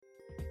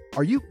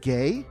Are you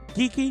gay?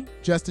 Geeky?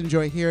 Just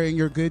enjoy hearing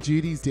your good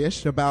Judy's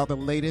dish about the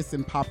latest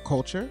in pop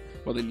culture?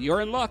 Well, then you're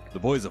in luck. The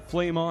boys of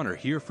Flame On are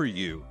here for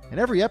you. In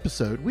every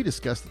episode, we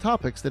discuss the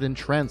topics that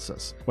entrance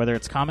us. Whether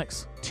it's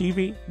comics,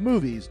 TV,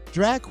 movies,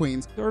 drag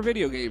queens, or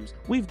video games,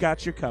 we've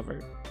got you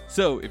covered.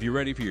 So, if you're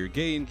ready for your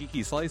gay and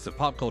geeky slice of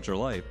pop culture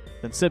life,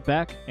 then sit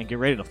back and get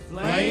ready to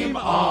Flame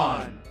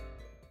on!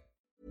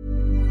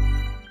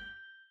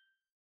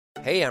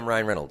 Hey, I'm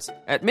Ryan Reynolds.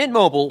 At Mint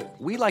Mobile,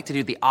 we like to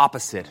do the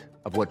opposite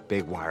of what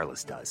Big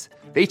Wireless does.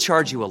 They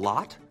charge you a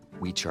lot,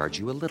 we charge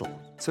you a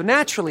little. So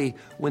naturally,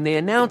 when they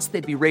announced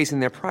they'd be raising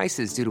their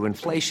prices due to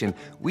inflation,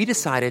 we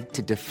decided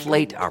to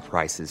deflate our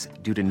prices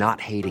due to not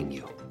hating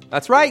you.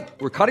 That's right.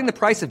 We're cutting the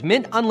price of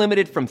Mint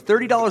Unlimited from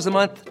 $30 a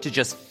month to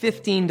just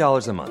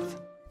 $15 a month.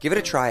 Give it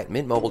a try at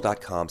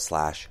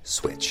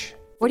mintmobile.com/switch.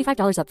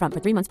 $45 up front for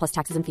 3 months plus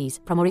taxes and fees.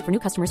 Promo rate for new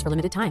customers for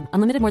limited time.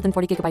 Unlimited more than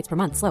 40 gigabytes per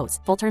month. Slows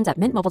full terms at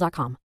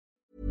mintmobile.com.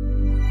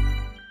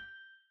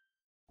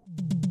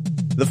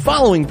 The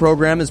following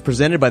program is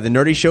presented by the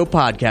Nerdy Show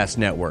Podcast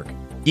Network.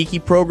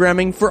 Geeky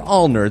programming for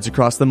all nerds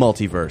across the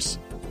multiverse.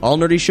 All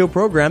Nerdy Show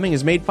programming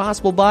is made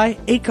possible by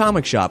A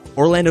Comic Shop,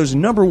 Orlando's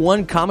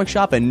 #1 comic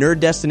shop and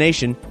nerd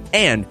destination,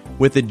 and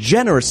with the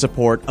generous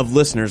support of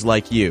listeners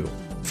like you.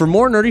 For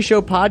more Nerdy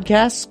Show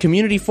podcasts,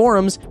 community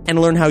forums,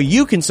 and learn how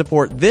you can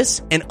support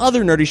this and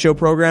other Nerdy Show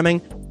programming,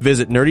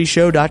 visit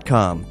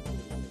nerdyshow.com.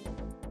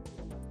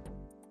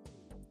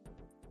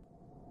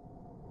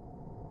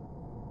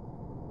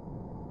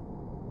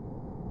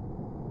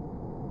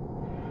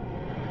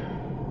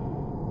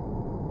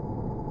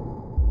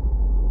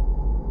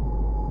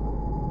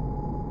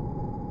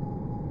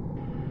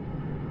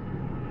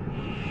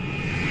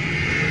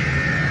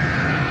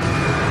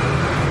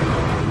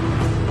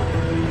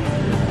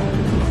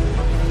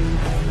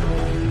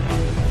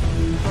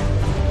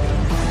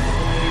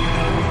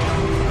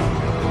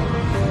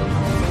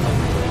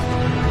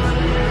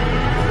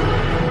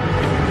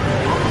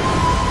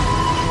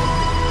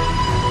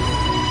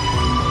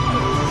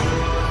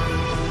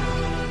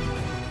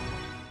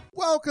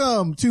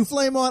 Welcome to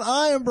Flame On.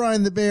 I am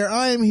Brian the Bear.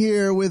 I am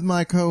here with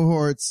my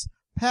cohorts,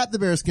 Pat the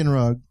Bearskin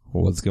Rug.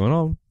 What's going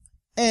on?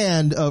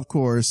 And, of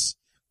course,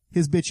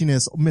 his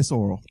bitchiness, Miss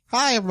Oral.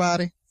 Hi,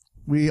 everybody.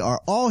 We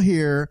are all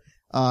here,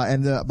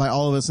 and by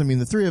all of us, I mean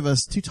the three of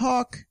us, to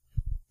talk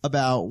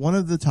about one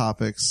of the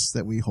topics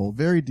that we hold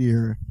very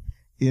dear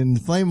in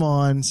Flame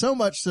On, so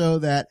much so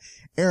that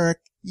Eric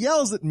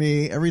yells at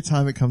me every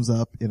time it comes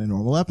up in a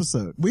normal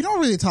episode. We don't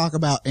really talk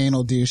about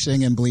anal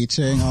douching and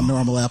bleaching on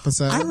normal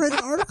episodes. I read an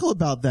article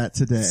about that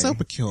today. So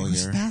peculiar. It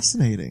was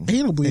fascinating.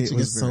 Anal bleaching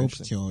was is so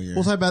interesting. peculiar.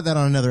 We'll talk about that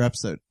on another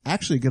episode.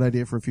 Actually, a good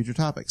idea for a future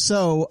topic.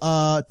 So,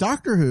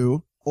 Doctor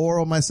Who,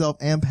 Oral, myself,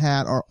 and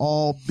Pat are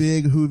all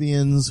big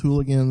Whovians,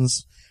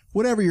 hooligans,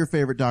 whatever your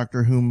favorite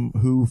Doctor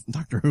Whom.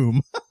 Doctor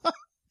Whom.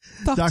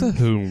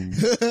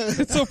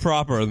 It's so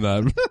proper in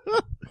that.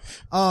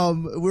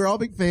 We're all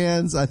big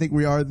fans. I think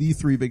we are the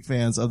three big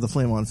fans of the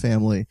Flame On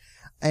family.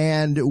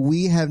 And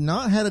we have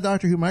not had a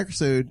Doctor Who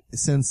microsode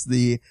since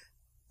I'm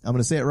going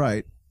to say it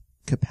right,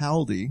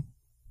 Capaldi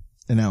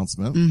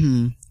announcement.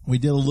 Mm-hmm. We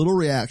did a little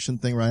reaction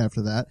thing right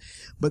after that.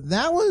 But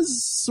that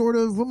was sort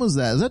of, when was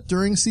that? Is that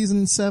during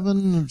season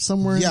 7 or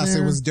somewhere in there? Yes,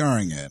 it was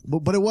during it.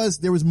 But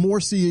there was more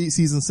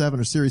season 7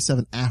 or series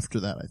 7 after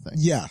that, I think.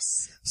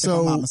 Yes. So if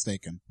I'm not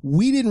mistaken.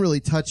 We didn't really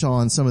touch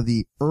on some of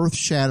the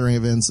earth-shattering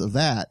events of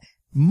that,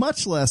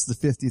 much less the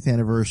 50th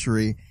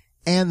anniversary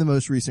and the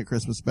most recent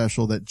Christmas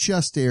special that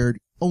just aired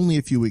only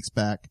a few weeks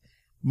back,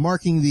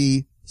 marking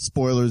the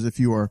spoilers if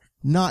you are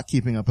not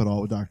keeping up at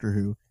all with Doctor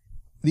Who,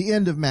 the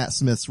end of Matt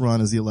Smith's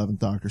run as the 11th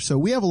Doctor. So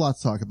we have a lot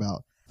to talk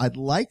about. I'd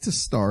like to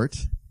start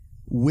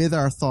with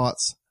our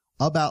thoughts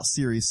about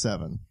Series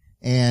 7,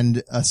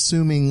 and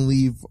assuming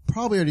we've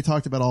probably already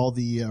talked about all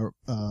the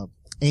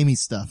Amy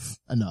stuff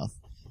enough,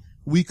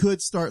 we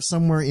could start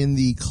somewhere in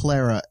the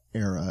Clara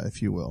era,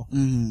 if you will.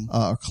 Mm-hmm.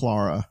 Or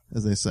Clara,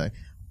 as they say.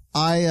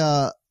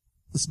 I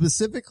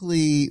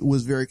specifically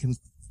was very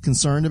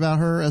concerned about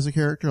her as a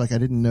character. Like, I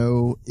didn't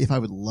know if I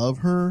would love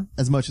her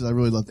as much as I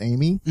really loved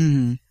Amy.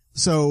 Mm-hmm.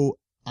 So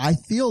I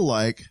feel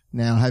like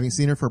now, having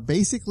seen her for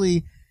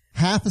basically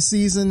half a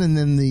season and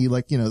then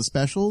the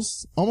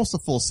specials, almost a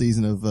full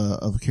season of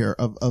like a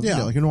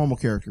normal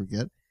character would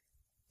get,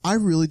 I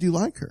really do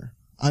like her.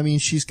 I mean,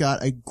 she's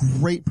got a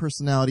great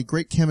personality,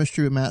 great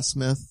chemistry with Matt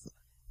Smith,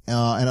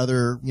 and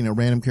other,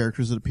 random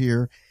characters that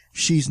appear.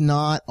 She's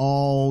not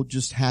all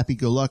just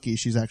happy-go-lucky.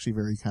 She's actually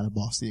very kind of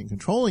bossy and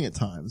controlling at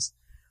times.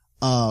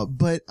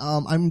 But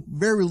I'm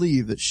very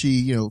relieved that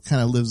she,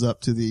 kind of lives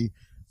up to the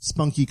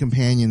spunky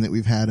companion that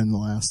we've had in the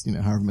last,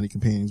 however many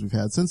companions we've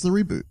had since the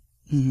reboot.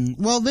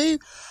 Mm-hmm. Well,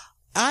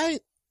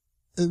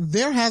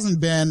 there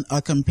hasn't been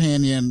a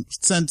companion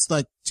since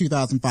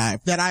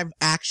 2005 that I've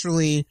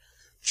actually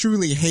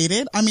truly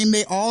hated. I mean,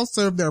 they all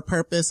serve their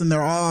purpose and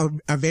they're all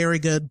a very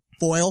good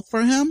foil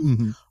for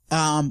him.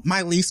 Mm-hmm.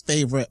 My least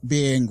favorite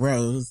being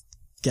Rose,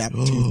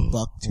 gap-toothed,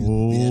 buck-toothed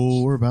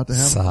bitch. We're about to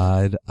have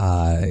Side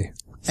eye.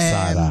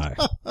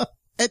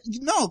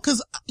 No,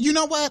 cause you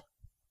know what?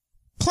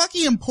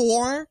 Plucky and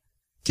Poor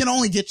can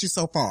only get you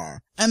so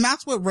far. And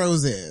that's what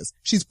Rose is.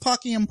 She's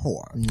plucky and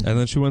poor. And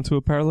then she went to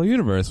a parallel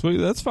universe. Well,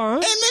 that's fine.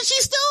 And then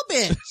she's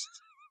still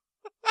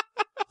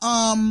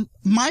bitch.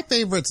 My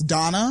favorite's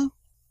Donna.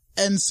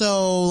 And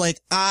so, like,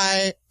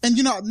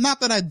 not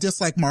that I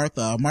dislike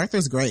Martha.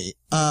 Martha's great.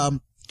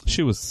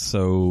 She was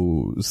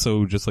so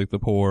just like the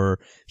poor.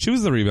 She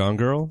was the rebound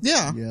girl.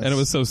 Yeah. Yes. And it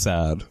was so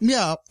sad.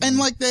 Yeah. And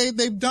like,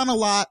 they've done a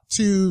lot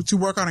to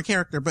work on a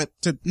character, but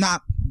to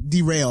not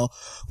derail.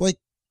 Like,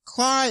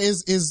 Clara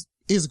is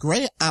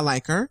great. I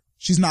like her.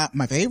 She's not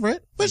my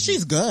favorite, but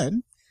she's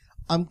good.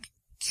 I'm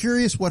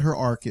curious what her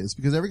arc is,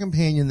 because every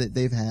companion that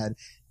they've had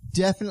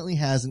definitely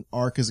has an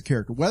arc as a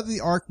character. Whether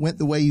the arc went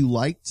the way you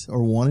liked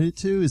or wanted it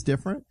to is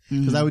different.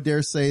 Because I would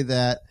dare say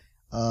that,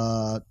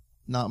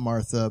 not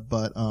Martha,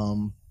 but,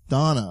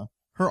 Donna,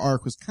 her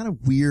arc was kind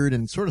of weird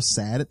and sort of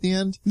sad at the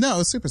end. No,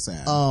 it's super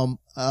sad.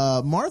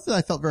 Martha,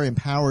 I felt very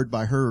empowered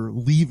by her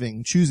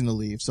choosing to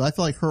leave. So I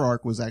felt like her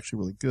arc was actually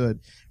really good.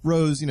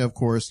 Rose, of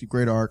course,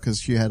 great arc because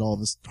she had all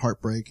this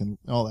heartbreak and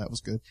all that was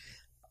good.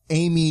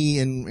 Amy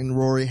and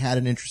Rory had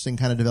an interesting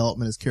kind of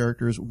development as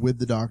characters with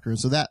the Doctor.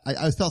 So that,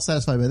 I felt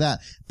satisfied by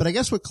that. But I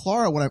guess with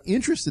Clara, what I'm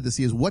interested to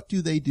see is what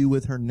do they do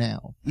with her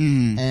now?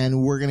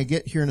 And we're going to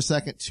get here in a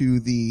second to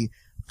the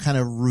kind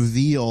of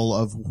reveal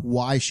of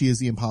why she is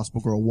the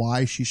Impossible Girl,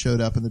 why she showed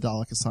up in the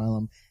Dalek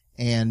Asylum,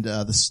 and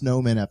the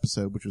Snowman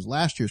episode, which was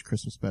last year's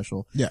Christmas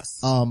special. Yes.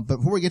 But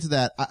before we get to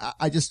that,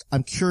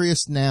 I'm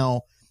curious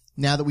now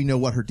that we know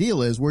what her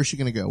deal is, where's she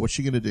going to go? What's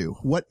she going to do?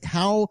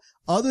 How,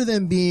 other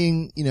than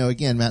being,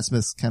 again, Matt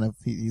Smith's kind of,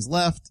 he's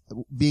left,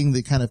 being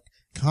the kind of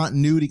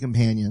continuity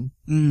companion,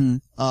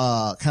 kind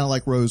of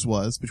like Rose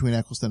was between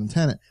Eccleston and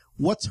Tennant.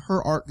 What's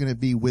her arc going to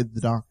be with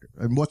the Doctor?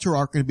 And what's her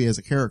arc going to be as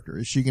a character?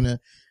 Is she going to,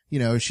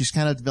 she's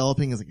kind of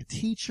developing as like a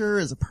teacher,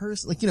 as a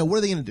person, like, what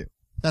are they going to do?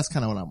 That's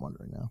kind of what I'm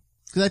wondering now.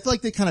 Cause I feel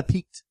like they kind of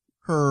piqued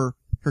her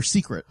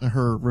secret,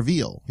 her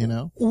reveal,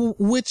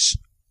 Which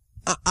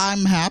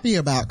I'm happy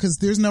about, cause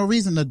there's no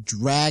reason to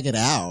drag it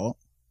out.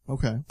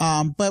 Okay.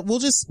 But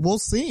we'll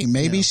see.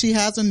 Maybe she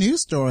has a new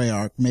story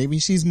arc. Maybe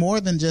she's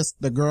more than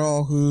just the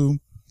girl who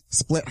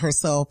split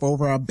herself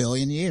over 1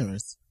 billion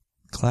years.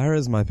 Clara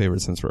is my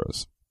favorite since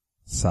Rose.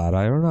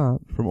 Side-eye or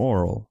not, from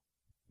Oral.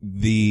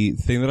 The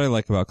thing that I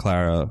like about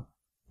Clara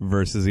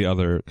versus the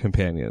other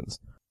companions,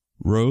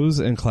 Rose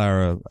and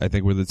Clara, I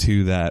think, were the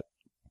two that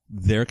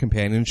their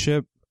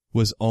companionship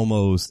was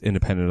almost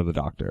independent of the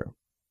Doctor.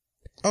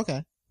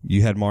 Okay.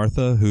 You had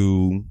Martha,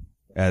 who,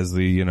 as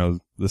the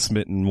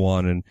smitten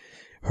one, and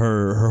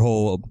her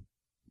whole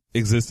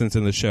existence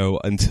in the show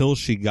until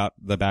she got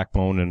the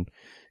backbone and,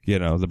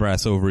 the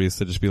brass ovaries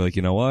to just be like,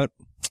 you know what?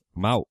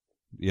 I'm out.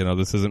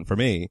 This isn't for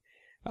me.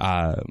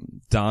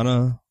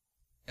 Donna,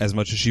 as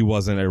much as she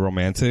wasn't a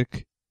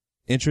romantic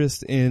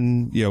interest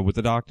in, with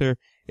the Doctor,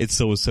 it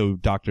still was so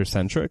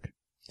Doctor-centric.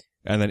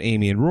 And then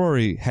Amy and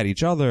Rory had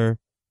each other,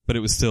 but it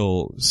was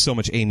still so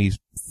much Amy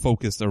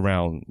focused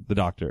around the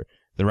Doctor.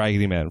 The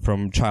Raggedy Man,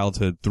 from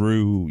childhood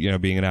through,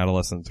 being an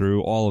adolescent,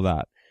 through all of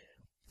that.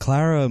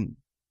 Clara,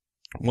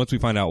 once we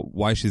find out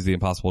why she's the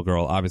Impossible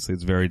Girl, obviously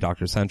it's very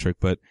Doctor-centric,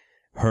 but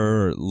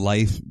her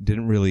life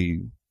didn't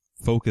really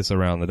focus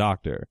around the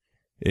Doctor.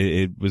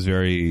 It was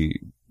very,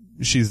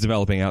 she's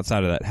developing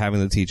outside of that, having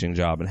the teaching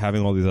job and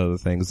having all these other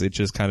things. It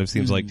just kind of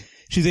seems like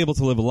she's able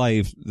to live a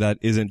life that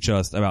isn't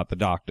just about the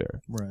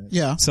Doctor. Right.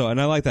 Yeah. So,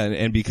 and I like that.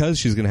 And because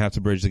she's going to have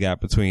to bridge the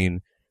gap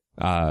between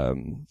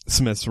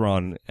Smith's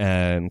run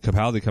and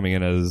Capaldi coming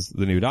in as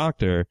the new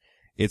Doctor,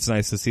 it's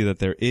nice to see that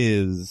there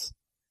is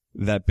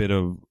that bit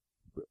of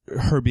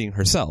her being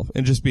herself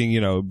and just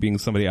being, being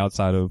somebody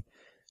outside of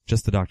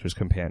just the Doctor's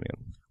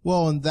companion.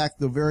 Well, in fact,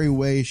 the very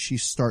way she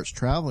starts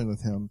traveling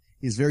with him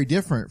is very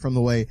different from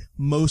the way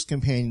most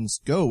companions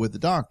go with the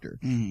Doctor.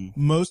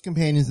 Most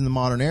companions in the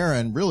modern era,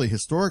 and really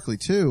historically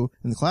too,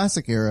 in the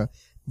classic era,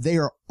 they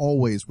are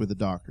always with the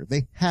Doctor.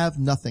 They have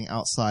nothing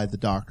outside the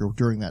Doctor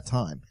during that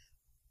time.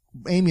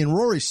 Amy and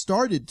Rory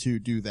started to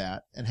do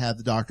that and have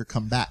the Doctor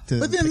come back to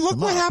But then look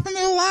what happened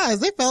to their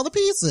lives. They fell to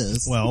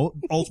pieces. Well,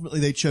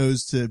 ultimately they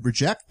chose to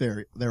reject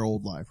their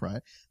old life,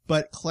 right?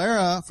 But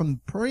Clara,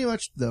 from pretty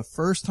much the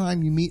first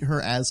time you meet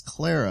her as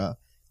Clara,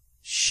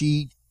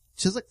 she's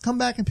like, come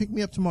back and pick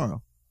me up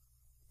tomorrow.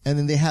 And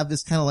then they have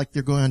this kind of like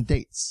they're going on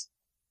dates.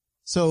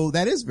 So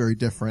that is very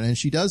different. And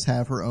she does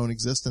have her own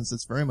existence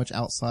that's very much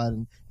outside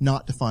and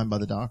not defined by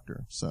the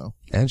Doctor. So.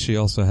 And she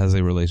also has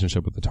a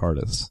relationship with the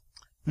TARDIS.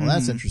 Well,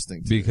 that's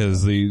interesting too.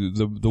 Because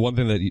the one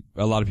thing that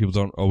a lot of people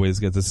don't always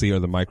get to see are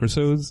the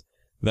microsodes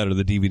that are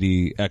the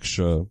DVD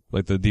extra,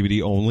 like the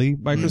DVD only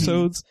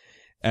microsodes.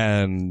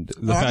 And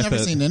the fact I've never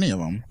that seen any of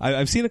them.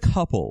 I've seen a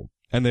couple,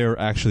 and they're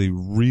actually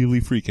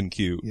really freaking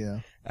cute. Yeah.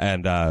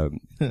 And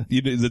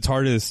the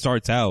TARDIS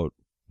starts out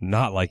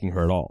not liking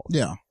her at all.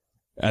 Yeah.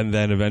 And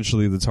then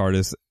eventually the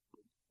TARDIS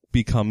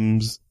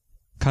becomes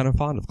kind of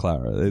fond of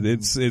Clara.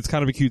 It's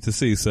kind of cute to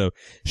see. So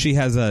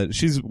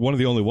she's one of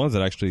the only ones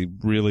that actually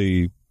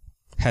really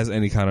has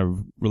any kind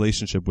of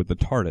relationship with the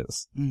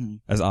TARDIS.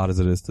 As odd as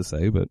it is to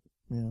say, but.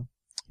 Yeah.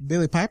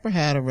 Billie Piper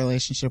had a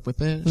relationship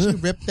with it. She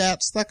ripped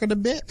that sucker to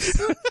bits.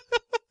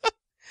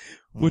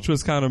 Which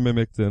was kind of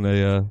mimicked in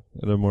a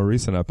more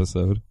recent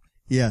episode.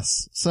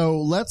 Yes. So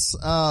let's,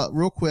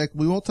 real quick,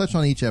 we won't touch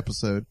on each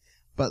episode,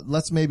 but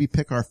let's maybe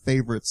pick our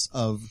favorites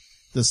of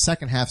the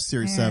second half of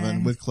Series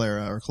 7 with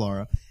Clara.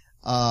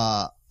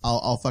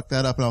 I'll fuck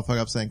that up and I'll fuck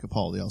up saying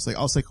Capaldi. I'll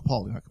say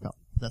Capaldi, not Capaldi.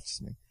 That's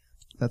just me.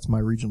 That's my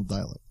regional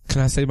dialect.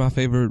 Can I say my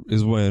favorite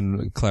is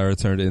when Clara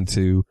turned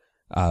into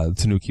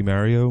Tanuki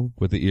Mario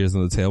with the ears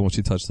and the tail when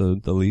she touched the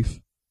leaf?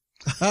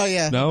 Oh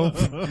yeah. No?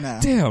 No.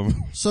 Damn.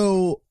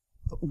 So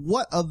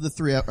what of the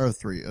three, it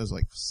was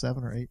like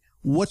 7 or 8.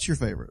 What's your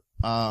favorite?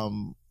 I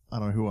don't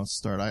know who wants to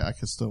start. I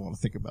can still want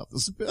to think about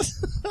this a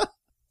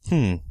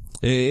bit.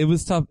 It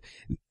was tough.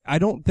 I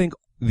don't think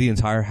the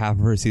entire half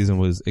of her season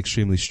was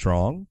extremely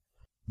strong.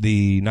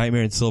 The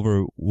Nightmare in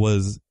Silver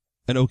was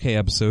an okay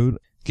episode.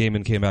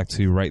 Gaiman came back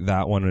to write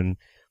that one, and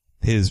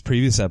his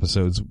previous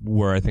episodes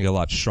were, I think, a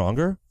lot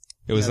stronger.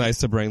 It was nice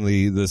to bring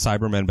the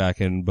Cybermen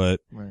back in, but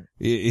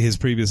his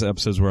previous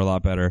episodes were a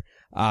lot better.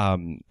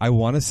 I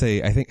want to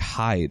say, I think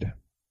Hyde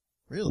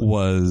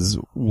was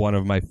one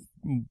of my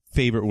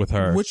favorite with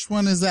her. Which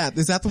one is that?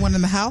 Is that the one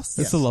in the house?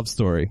 It's a love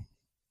story.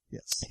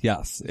 Yes.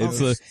 Yes.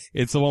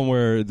 It's the one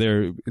where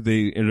they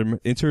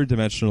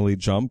interdimensionally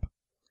jump,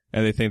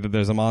 and they think that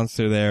there's a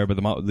monster there, but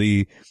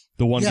the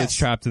one gets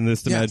trapped in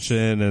this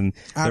dimension, and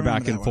they're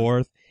back and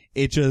forth.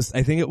 I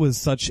think it was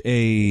such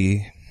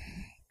a,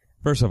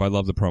 first off, I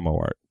love the promo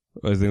art.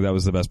 I think that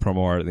was the best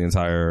promo art of the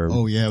entire,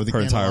 with the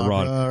her entire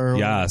run.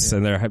 Yes.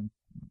 And they're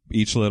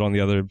each lit on the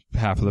other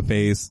half of the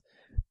face.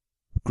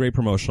 Great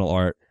promotional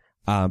art.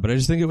 But I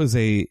just think it was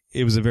a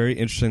very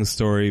interesting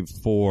story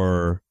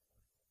for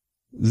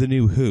the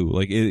new Who.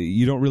 Like,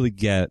 you don't really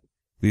get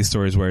these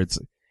stories where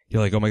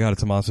you're like, oh my god,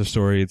 it's a monster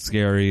story, it's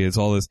scary, it's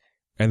all this.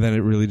 And then it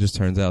really just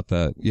turns out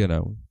that,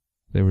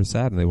 they were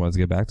sad and they wanted to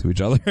get back to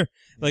each other.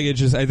 Like, I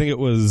think it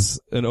was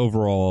an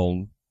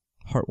overall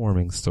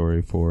heartwarming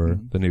story for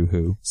the new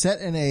Who. Set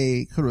in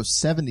a kind of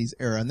 70s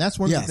era, and that's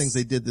one of the things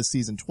they did this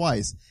season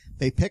twice.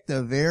 They picked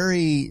a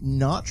very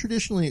not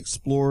traditionally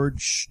explored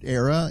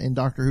era in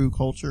Doctor Who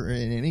culture,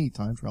 in any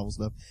time travel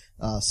stuff.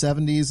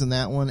 70s in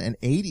that one, and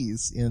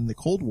 80s in the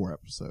Cold War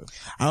episode.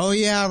 Oh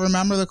yeah, I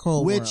remember the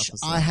Cold War episode.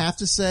 Which I have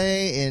to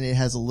say, and it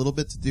has a little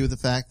bit to do with the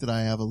fact that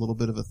I have a little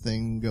bit of a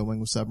thing going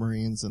with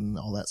submarines and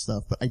all that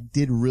stuff, but I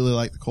did really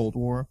like the Cold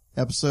War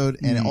episode,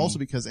 and also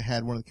because it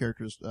had one of the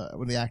characters,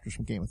 one of the actors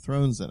from Game of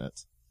Thrones in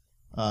it,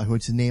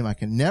 which is a name I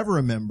can never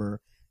remember,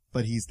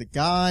 but he's the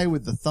guy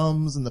with the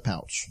thumbs and the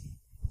pouch.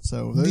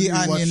 So The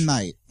Onion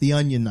Knight. The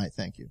Onion Knight,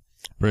 thank you.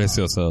 Brace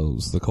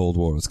yourselves, the Cold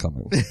War is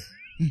coming.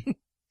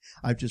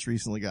 I've just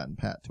recently gotten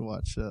Pat to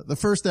watch the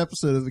first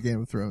episode of the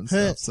Game of Thrones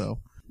stuff, so.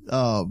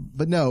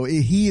 But no,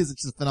 he is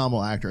just a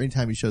phenomenal actor.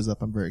 Anytime he shows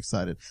up, I'm very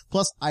excited.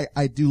 Plus,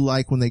 I do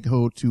like when they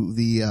go to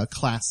the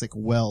classic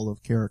well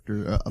of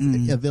character, of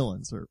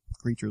villains or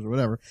creatures or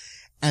whatever,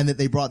 and that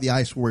they brought the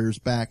Ice Warriors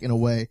back in a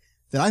way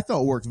that I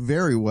thought worked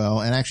very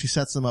well and actually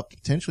sets them up to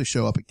potentially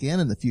show up again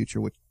in the future,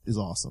 which is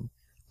awesome.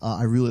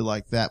 I really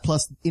like that.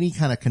 Plus, any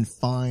kind of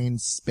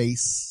confined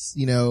space,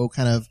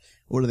 kind of,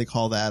 what do they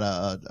call that?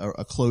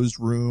 A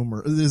closed room,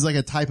 or there's like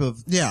a type of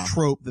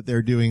trope that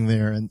they're doing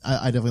there. And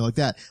I definitely like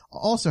that.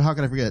 Also, how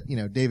can I forget,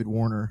 David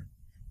Warner,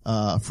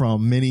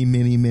 from many,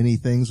 many, many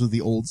things with the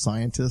old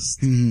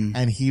scientist.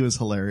 And he was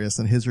hilarious,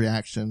 and his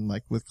reaction,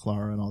 like with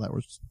Clara and all that,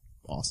 was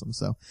awesome.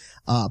 So,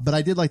 but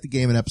I did like the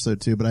game in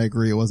episode 2, but I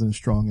agree it wasn't as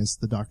strong as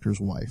The Doctor's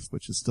Wife,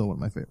 which is still one of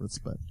my favorites.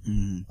 But,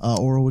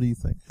 Oral, what do you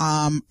think?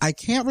 I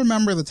can't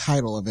remember the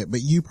title of it,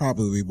 but you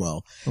probably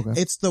will. Okay.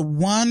 It's the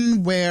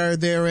one where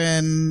they're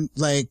in,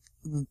 like,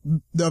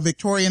 the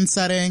Victorian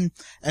setting,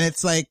 and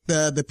it's like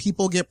the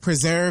people get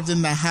preserved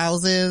in the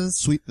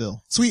houses.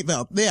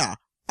 Sweetville. Yeah.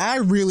 I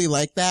really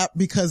like that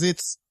because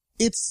it's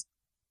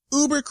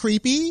uber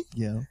creepy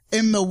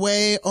in the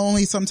way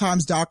only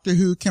sometimes Doctor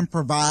Who can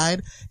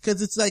provide.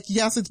 Cause it's like,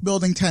 yes, it's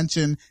building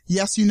tension.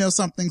 Yes,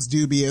 something's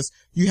dubious.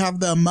 You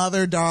have the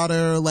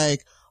mother-daughter,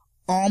 like,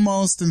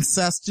 almost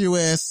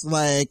incestuous,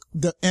 like,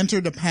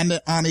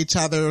 interdependent on each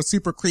other,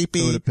 super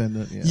creepy.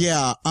 Codependent,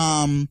 yeah.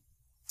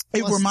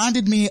 It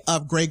reminded me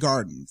of Grey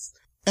Gardens.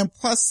 And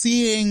plus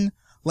seeing,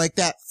 like,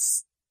 that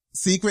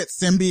secret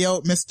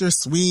symbiote, Mr.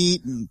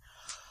 Sweet, and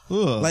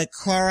like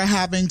Clara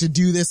having to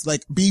do this,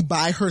 like, be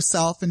by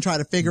herself and try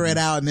to figure it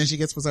out, and then she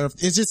gets preserved.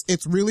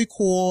 It's really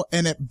cool,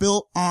 and it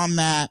built on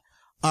that,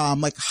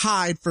 like,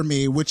 Hyde for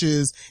me, which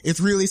is, it's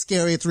really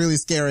scary,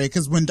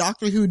 because when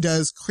Doctor Who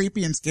does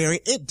creepy and scary,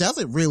 it does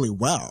it really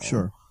well.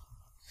 Sure.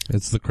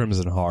 It's the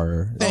Crimson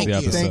Horror of the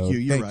episode. Thank you,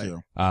 you're right.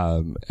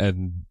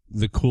 And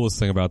the coolest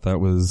thing about that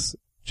was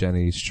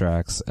Jenny,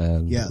 Strax,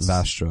 and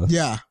Vastra.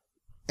 Yeah.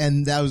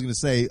 And I was going to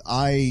say,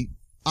 I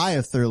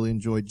have thoroughly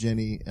enjoyed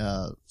Jenny,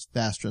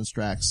 Vastra, and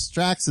Strax.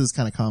 Strax is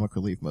kind of comic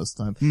relief most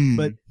of the time,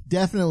 but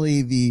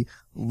definitely the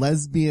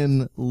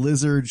lesbian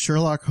lizard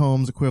Sherlock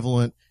Holmes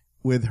equivalent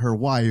with her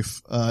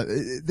wife.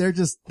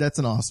 That's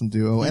an awesome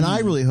duo. And I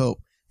really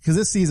hope because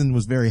this season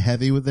was very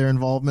heavy with their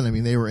involvement. I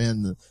mean, they were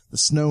in the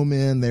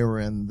Snowmen, they were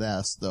in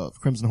the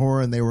Crimson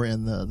Horror, and they were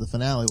in the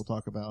finale we'll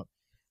talk about.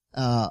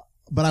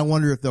 But I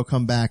wonder if they'll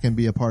come back and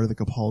be a part of the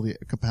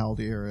Capaldi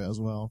era as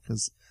well,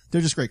 because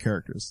they're just great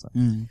characters. So.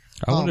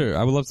 I wonder,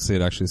 I would love to see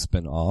it actually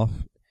spin off.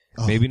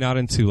 Maybe not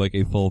into like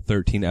a full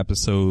 13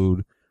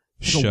 episode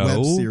show. A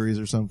web series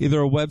or something. Either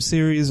a web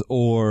series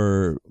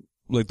or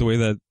like the way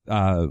that,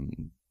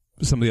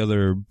 some of the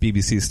other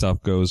BBC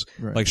stuff goes,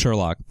 Right. like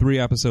Sherlock, 3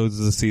 episodes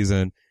a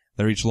season.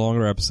 They're each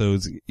longer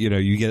episodes. You know,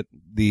 you get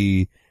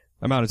the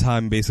amount of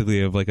time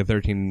basically of like a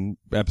 13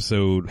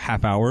 episode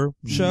half-hour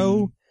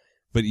show,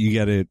 but you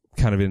get it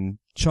kind of in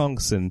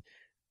chunks and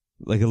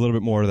like a little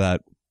bit more of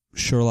that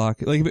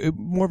Sherlock, like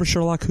more of a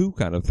Sherlock Who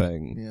kind of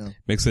thing. Yeah.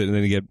 Mix it and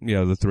then you get, you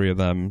know, the 3 of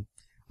them.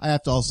 I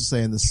have to also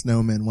say in the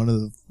Snowmen, one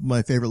of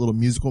my favorite little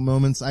musical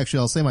moments. Actually,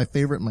 I'll say my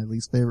favorite and my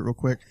least favorite real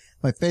quick.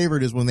 My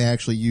favorite is when they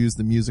actually use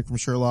the music from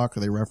Sherlock, or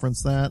they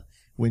reference that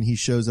when he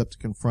shows up to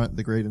confront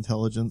the Great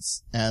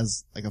Intelligence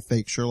as like a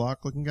fake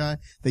Sherlock looking guy.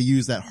 They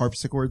use that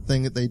harpsichord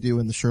thing that they do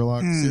in the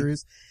Sherlock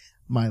series.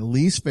 My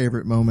least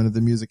favorite moment of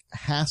the music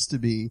has to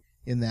be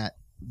in that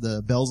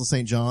the Bells of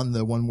St. John,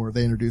 the one where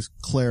they introduce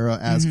Clara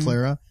as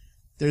Clara.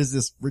 There's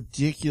this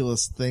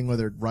ridiculous thing where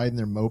they're riding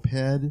their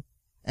moped.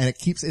 And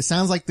it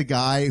sounds like the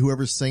guy,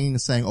 whoever's singing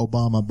is saying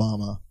Obama,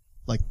 Obama,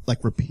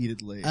 like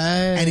repeatedly.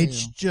 And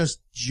it's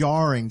just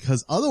jarring,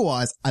 because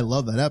otherwise I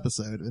love that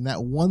episode. And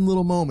that one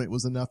little moment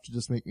was enough to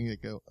just make me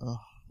go, oh,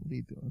 what are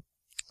you doing?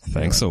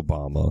 Thanks,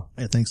 Obama.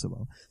 Yeah, thanks,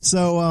 Obama.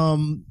 So,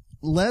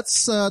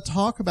 let's,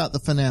 talk about the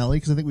finale,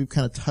 because I think we've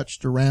kind of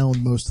touched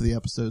around most of the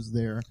episodes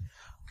there.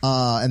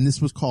 And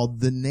this was called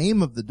The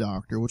Name of the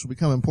Doctor, which will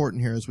become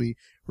important here as we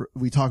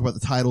talk about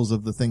the titles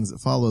of the things that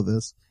follow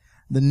this.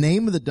 The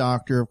Name of the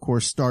Doctor, of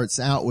course, starts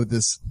out with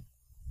this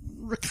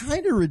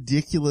kind of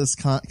ridiculous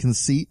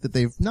conceit that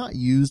they've not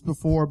used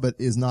before, but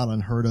is not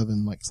unheard of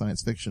in like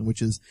science fiction,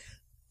 which is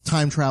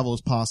time travel is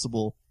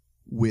possible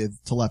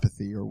with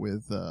telepathy or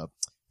with,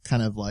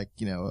 kind of like,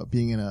 you know,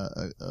 being in a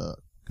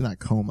not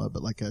coma,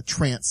 but like a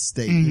trance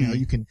state. You know,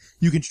 you can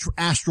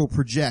astral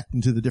project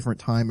into the different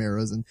time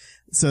eras. And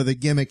so the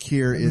gimmick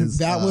here is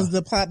that was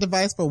the plot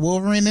device for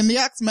Wolverine and the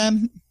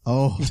X-Men.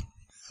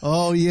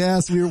 Oh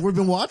yes, we've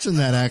been watching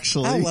that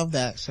actually. I love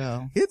that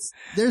show.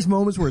 There's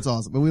moments where it's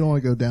awesome, but we don't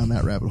want to go down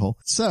that rabbit hole.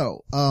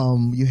 So,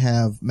 you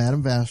have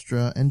Madame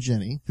Vastra and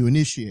Jenny who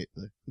initiate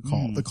the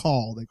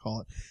call they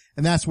call it.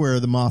 And that's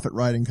where the Moffat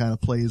writing kind of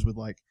plays with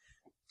like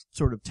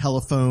sort of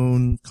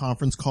telephone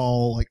conference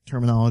call, like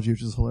terminology,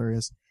 which is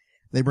hilarious.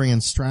 They bring in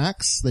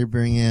Strax, they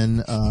bring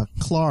in,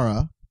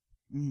 Clara,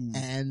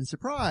 and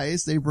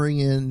surprise, they bring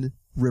in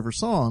River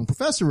Song,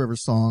 Professor River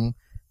Song,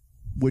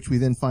 which we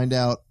then find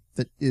out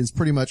that is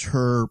pretty much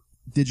her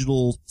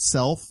digital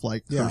self,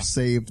 like her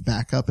saved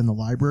backup in the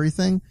library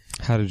thing.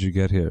 How did you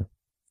get here?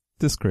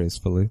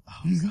 Disgracefully.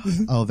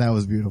 Oh, that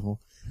was beautiful.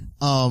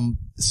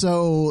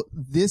 So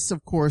this,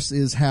 of course,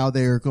 is how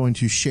they're going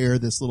to share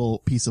this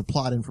little piece of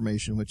plot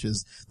information, which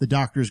is the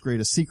Doctor's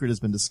greatest secret has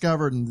been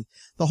discovered. And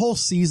the whole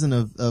season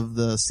of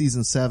the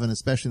season 7,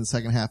 especially in the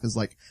second half, is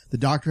like the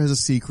Doctor has a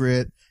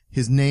secret.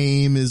 His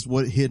name is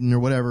hidden or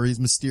whatever. He's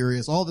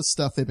mysterious. All this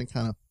stuff they've been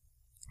kind of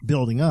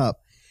building up.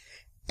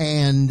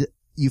 And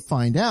you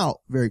find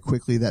out very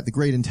quickly that the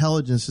Great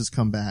Intelligence has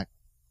come back.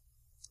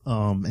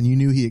 And you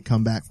knew he had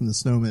come back from the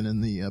Snowmen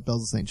and the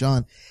Bells of St.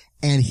 John.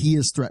 And he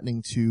is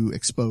threatening to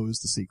expose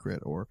the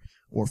secret or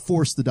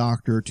force the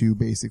Doctor to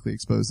basically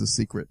expose the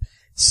secret.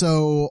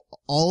 So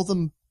all of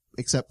them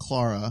except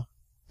Clara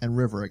and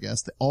River, I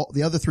guess,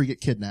 the other 3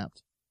 get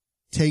kidnapped,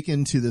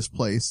 taken to this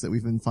place that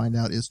we've been find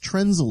out is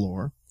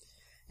Trenzalore.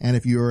 And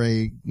if you're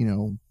a, you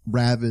know,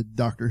 rabid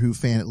Doctor Who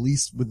fan, at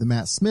least with the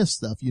Matt Smith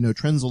stuff, you know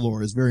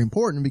Trenzalore is very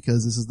important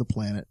because this is the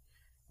planet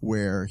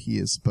where he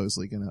is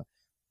supposedly going to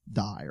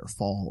die or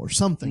fall or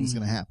something's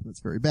going to happen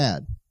that's very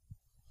bad.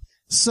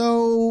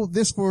 So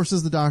this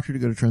forces the Doctor to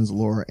go to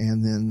Trenzalore,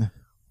 and then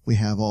we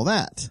have all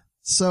that.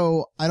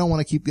 So I don't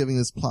want to keep giving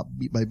this plot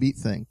beat by beat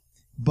thing,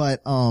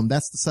 but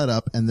that's the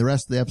setup, and the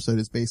rest of the episode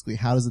is basically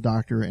how does the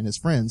Doctor and his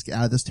friends get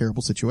out of this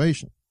terrible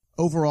situation.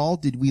 Overall,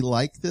 did we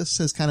like this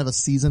as kind of a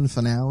season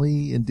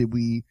finale, and did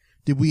we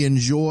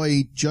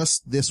enjoy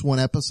just this one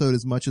episode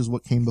as much as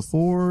what came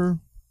before?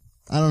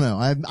 I don't know.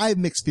 I have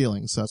mixed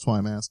feelings, so that's why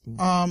I'm asking.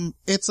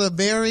 It's a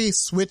very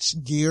switch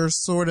gears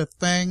sort of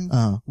thing,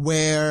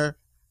 where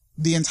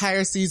the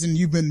entire season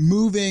you've been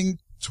moving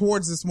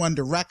towards this one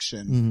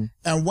direction,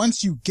 and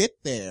once you get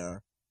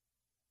there,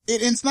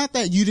 it's not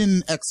that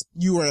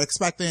you were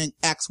expecting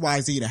X,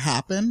 Y, Z to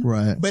happen,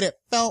 right? But it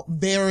felt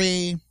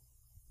very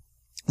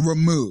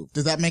removed.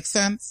 Does that make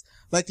sense?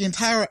 Like the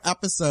entire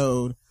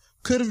episode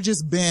could have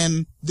just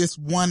been this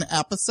one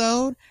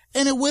episode,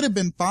 and it would have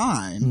been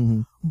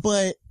fine,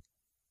 but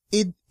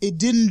it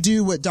didn't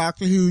do what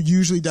Doctor Who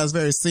usually does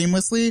very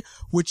seamlessly,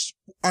 which,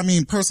 I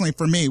mean, personally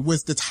for me,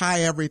 was to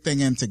tie everything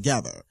in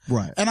together.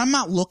 Right. And I'm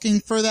not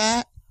looking for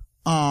that,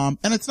 And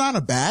it's not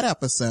a bad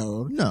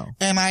episode. No.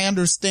 And I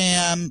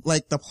understand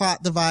like the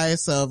plot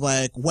device of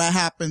like what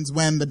happens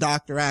when the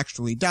doctor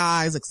actually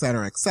dies, et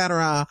cetera, et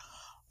cetera.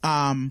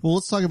 Well,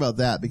 let's talk about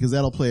that because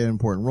that'll play an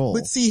important role.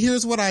 But see,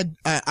 here's what I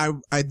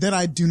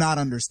do not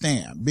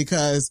understand,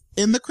 because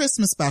in the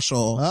Christmas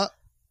special,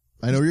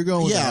 I know where you're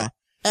going with that.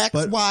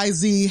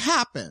 XYZ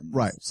happened.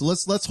 Right. So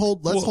let's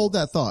hold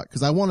that thought,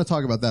 because I want to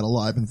talk about that a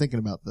lot. I've been thinking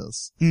about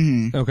this.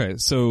 Mm-hmm. Okay.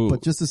 So,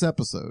 but just this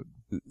episode,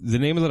 the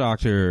name of the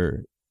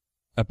doctor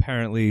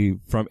apparently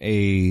from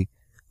a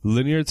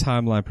linear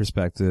timeline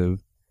perspective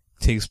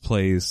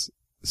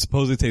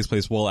supposedly takes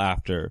place well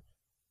after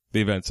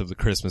the events of the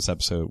Christmas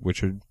episode,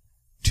 which are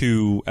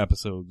 2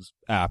 episodes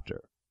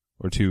after,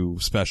 or 2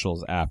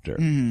 specials after.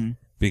 Mm-hmm.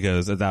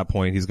 Because at that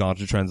point, he's gone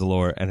to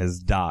Trenzalore and has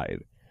died.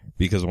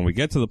 Because when we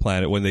get to the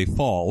planet, when they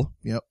fall,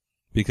 yep,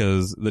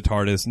 because the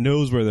TARDIS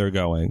knows where they're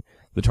going,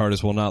 the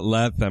TARDIS will not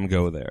let them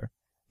go there.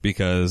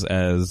 Because,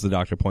 as the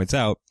Doctor points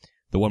out,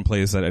 the one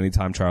place that any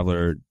time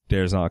traveler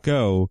dares not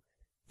go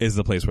is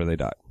the place where they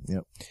died.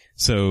 Yep.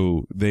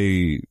 So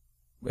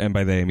and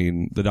by they I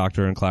mean the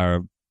Doctor and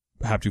Clara,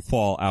 have to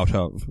fall out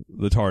of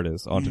the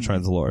TARDIS onto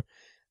Trenzalore.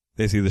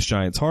 They see this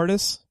giant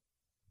TARDIS,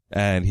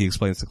 and he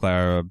explains to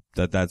Clara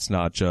that that's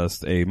not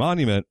just a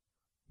monument,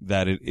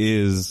 that it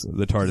is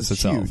the TARDIS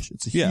itself. Huge.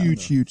 It's a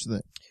huge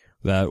thing.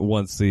 That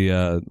once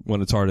when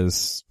the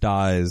TARDIS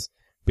dies,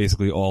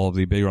 basically all of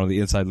the bigger on the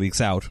inside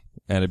leaks out,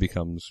 and it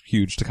becomes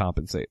huge to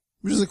compensate.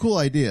 Which is a cool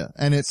idea.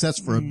 And it sets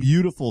for a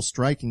beautiful,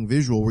 striking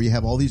visual where you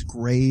have all these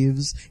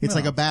graves. It's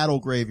like a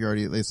battle graveyard,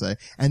 they say.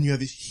 And you have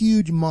this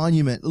huge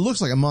monument. It looks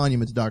like a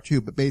monument to Doctor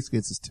Who, but basically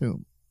it's his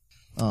tomb.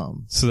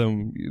 So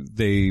then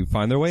they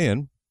find their way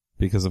in,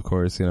 because of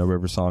course,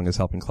 River Song is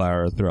helping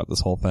Clara throughout this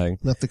whole thing.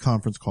 Left the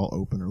conference call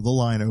open, or the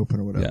line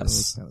open, or whatever.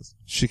 Yes.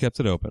 She kept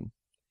it open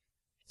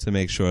to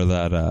make sure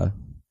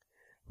that,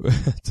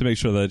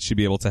 she'd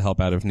be able to help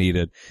out if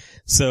needed.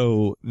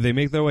 So they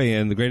make their way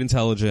in. The Great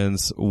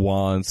Intelligence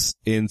wants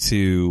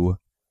into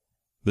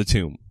the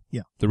tomb.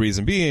 Yeah. The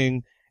reason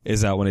being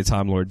is that when a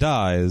Time Lord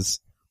dies,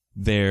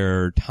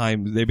 they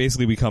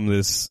basically become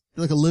this,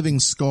 like a living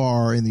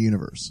scar in the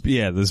universe.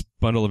 Yeah, this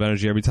bundle of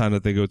energy. Every time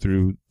that they go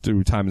through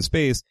time and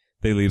space,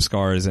 they leave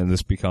scars, and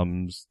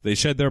they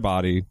shed their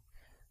body,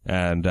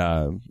 and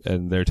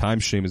their time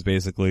stream is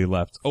basically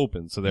left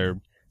open. So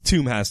their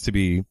tomb has to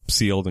be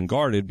sealed and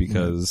guarded,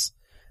 because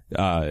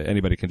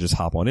anybody can just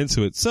hop on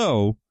into it.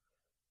 So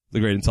the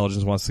Great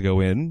Intelligence wants to go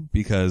in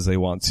because they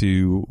want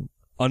to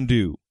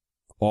undo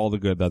all the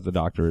good that the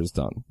Doctor has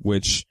done,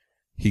 which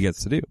he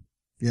gets to do.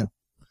 Yeah.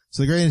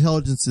 So the Great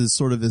Intelligence is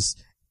sort of this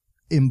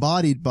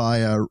embodied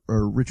by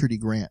Richard E.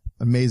 Grant,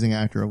 amazing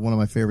actor, one of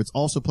my favorites.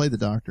 Also played the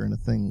Doctor in a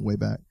thing way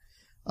back,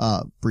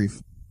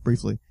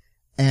 briefly.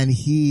 And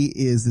he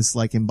is this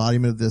like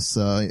embodiment of this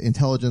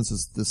intelligence,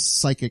 this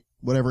psychic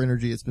whatever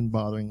energy it's been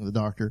bothering the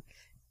Doctor.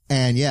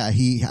 And yeah, I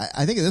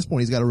think at this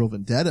point he's got a real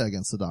vendetta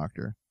against the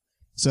Doctor.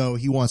 So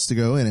he wants to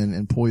go in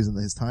and poison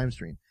his time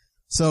stream.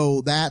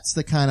 So that's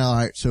the kind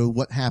of, so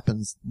what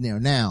happens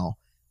now?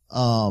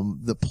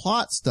 The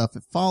plot stuff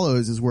it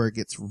follows is where it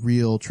gets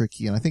real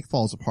tricky, and I think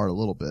falls apart a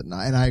little bit. And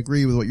I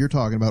agree with what you're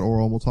talking about,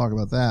 Oral, and we'll talk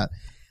about that.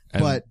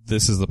 And but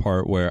this is the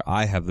part where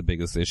I have the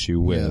biggest issue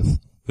with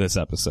this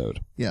episode.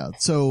 Yeah.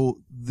 So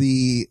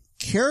the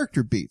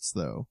character beats,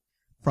 though,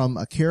 from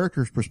a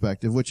character's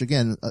perspective, which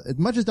again, as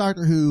much as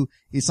Doctor Who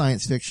is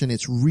science fiction,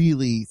 it's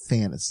really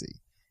fantasy.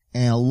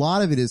 And a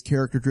lot of it is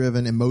character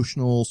driven,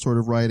 emotional sort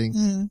of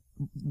writing.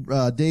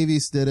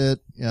 Davies did it.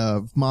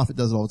 Moffat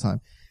does it all the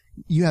time.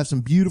 You have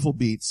some beautiful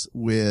beats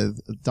with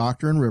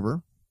Doctor and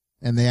River,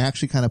 and they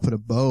actually kind of put a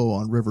bow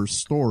on River's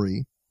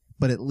story,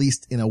 but at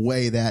least in a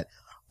way that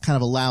kind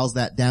of allows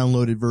that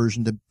downloaded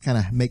version to kind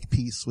of make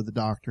peace with the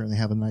Doctor, and they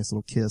have a nice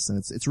little kiss, and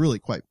it's really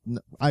quite,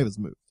 I was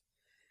moved.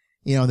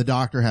 And the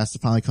Doctor has to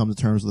finally come to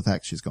terms with the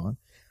fact she's gone.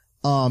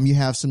 You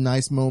have some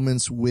nice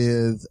moments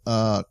with,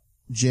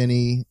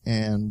 Jenny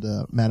and,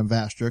 Madame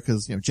Vastra,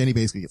 because, Jenny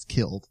basically gets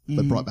killed,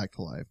 but brought back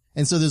to life.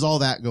 And so there's all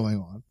that going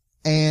on.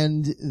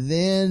 And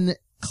then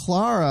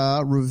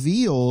Clara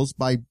reveals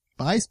by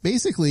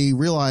basically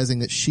realizing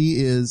that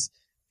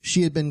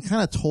she had been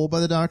kind of told by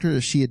the Doctor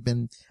that she had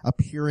been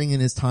appearing in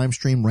his time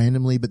stream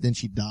randomly, but then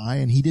she'd die,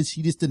 and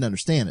she just didn't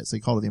understand it. So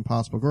he called her the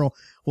Impossible Girl.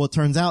 Well, it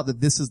turns out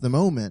that this is the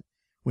moment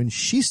when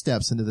she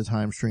steps into the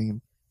time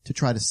stream to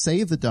try to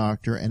save the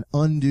Doctor and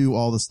undo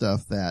all the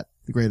stuff that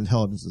the Great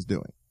Intelligence is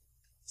doing.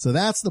 So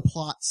that's the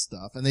plot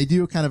stuff. And they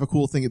do kind of a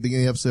cool thing at the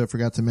beginning of the episode I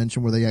forgot to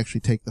mention, where they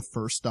actually take the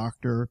first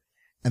Doctor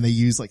and they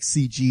use like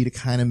CG to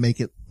kind of make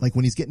it like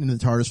when he's getting into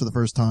the TARDIS for the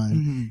first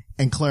time,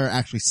 and Clara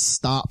actually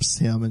stops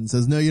him and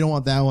says, no, you don't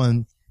want that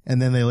one.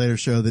 And then they later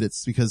show that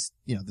it's because,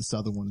 this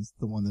other one is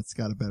the one that's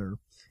got a better,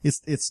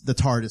 it's the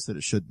TARDIS that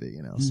it should be,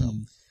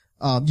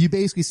 so. You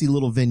basically see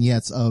little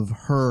vignettes of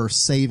her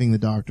saving the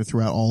Doctor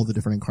throughout all the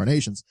different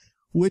incarnations,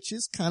 which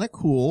is kind of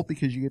cool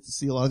because you get to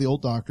see a lot of the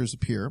old Doctors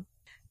appear.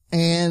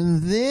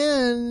 And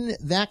then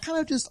that kind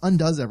of just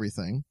undoes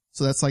everything.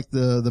 So that's like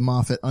the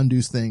Moffat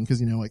undoes thing,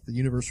 because, like the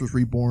universe was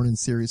reborn in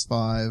Series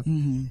 5.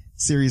 Mm-hmm.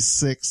 Series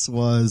 6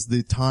 was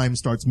the time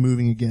starts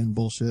moving again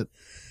bullshit.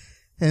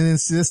 And then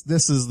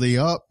this is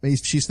the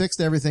she's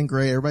fixed everything,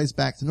 great, everybody's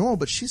back to normal,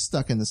 but she's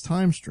stuck in this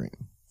time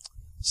stream.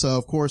 So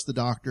of course the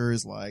doctor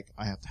is like,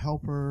 I have to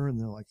help her, and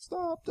they're like,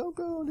 stop, don't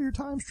go into your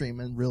time stream.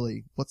 And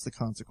really, what's the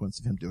consequence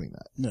of him doing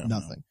that? No,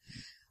 nothing.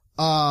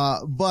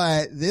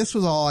 But this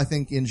was all, I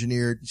think,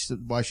 engineered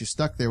why she's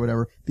stuck there,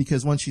 whatever,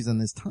 because once she's in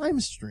this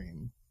time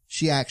stream,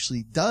 she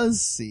actually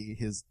does see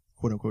his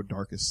quote-unquote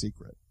darkest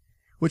secret.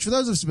 Which, for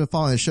those of us who've been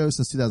following the show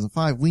since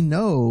 2005, we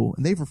know,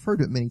 and they've referred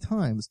to it many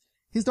times,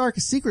 his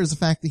darkest secret is the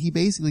fact that he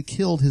basically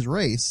killed his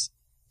race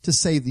to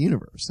save the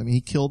universe. I mean,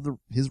 he killed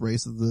his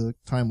race of the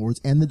Time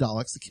Lords and the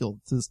Daleks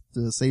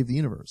to save the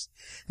universe.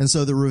 And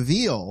so the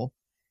reveal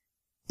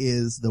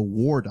is the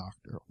War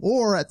Doctor.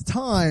 Or, at the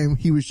time,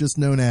 he was just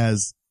known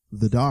as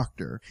the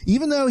Doctor.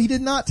 Even though he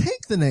did not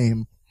take the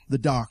name the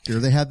Doctor.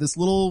 They had this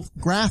little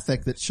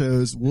graphic that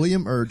shows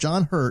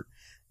John Hurt,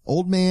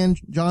 old man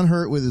John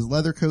Hurt with his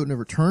leather coat,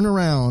 never turn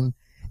around,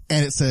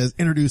 and it says,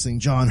 introducing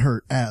John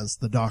Hurt as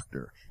the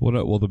Doctor.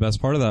 Well, the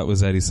best part of that was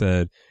that he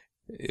said,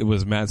 it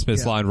was Matt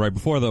Smith's line right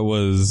before that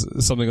was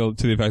something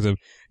to the effect of,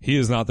 he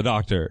is not the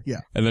Doctor. Yeah.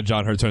 And then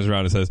John Hurt turns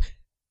around and says,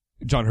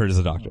 John Hurt is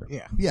the Doctor.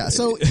 Yeah. Yeah.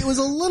 So it was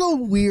a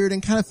little weird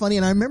and kind of funny.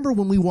 And I remember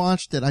when we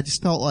watched it, I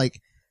just felt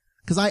like,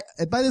 because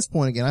by this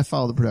point again, I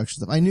followed the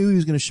production stuff. I knew he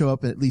was going to show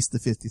up at least the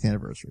 50th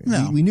anniversary.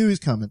 No. We knew he was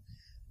coming.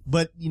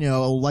 But,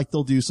 like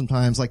they'll do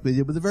sometimes, like they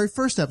did with the very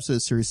first episode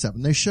of Series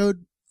 7, they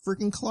showed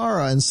freaking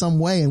Clara in some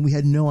way, and we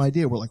had no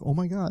idea. We're like, oh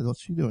my God,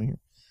 what's she doing here?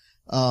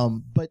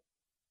 But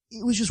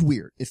it was just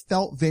weird. It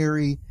felt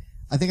very,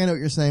 I think I know what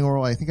you're saying,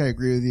 Oral. I think I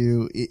agree with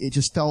you. It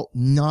just felt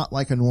not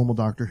like a normal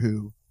Doctor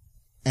Who.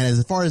 And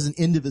as far as an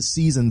end of the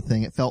season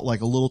thing, it felt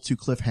like a little too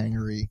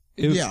cliffhangery.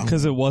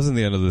 Because it wasn't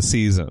the end of the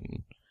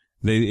season.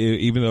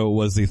 Even though it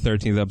was the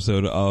 13th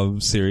episode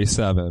of Series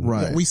 7.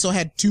 Right. We still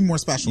had 2 more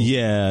specials.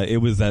 Yeah,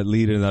 it was that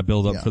lead in that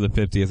build up for the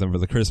 50th and for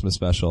the Christmas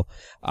special.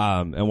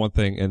 And one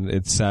thing, and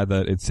it's sad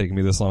that it's taken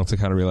me this long to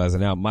kind of realize it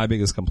now, my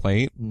biggest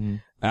complaint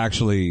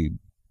actually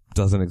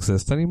doesn't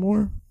exist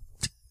anymore.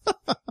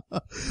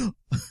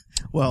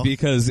 Well,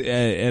 because,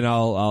 and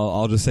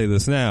I'll just say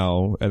this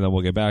now, and then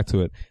we'll get back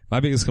to it.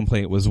 My biggest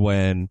complaint was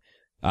when,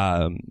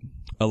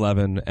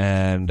 11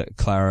 and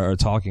Clara are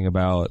talking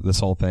about this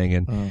whole thing,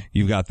 and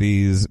you've got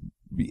these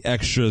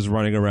extras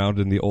running around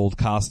in the old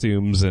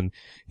costumes, and,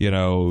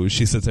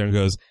 she sits there and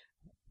goes,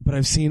 but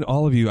I've seen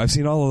all of you. I've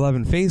seen all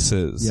 11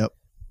 faces. Yep.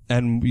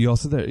 And we all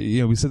sit there,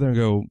 we sit there and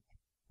go,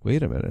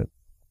 wait a minute,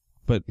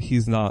 but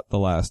he's not the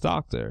last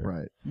Doctor.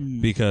 Right.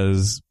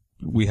 Because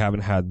we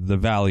haven't had the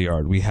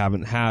Valeyard. We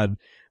haven't had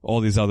all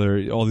these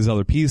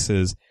other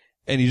pieces.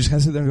 And you just kind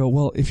of sit there and go,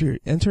 well, if you're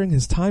entering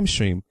his time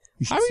stream,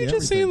 how are you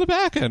just seeing the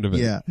back end of it?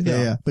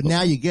 Yeah. But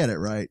now you get it,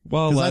 right?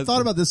 Well, because I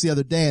thought about this the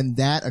other day, and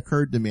that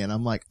occurred to me, and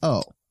I'm like,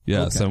 oh.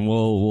 Yes, okay. And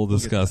we'll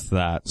discuss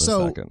that in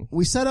a second.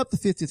 We set up the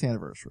 50th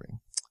anniversary.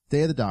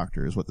 Day of the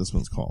Doctor is what this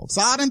one's called.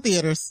 Saw it in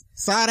theaters.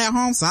 Saw it at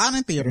home. Saw it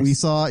in theaters. We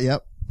saw,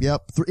 yep,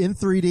 in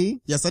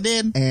 3D. Yes, I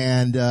did.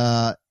 And,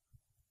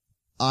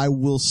 I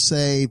will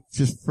say,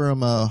 just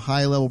from a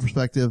high level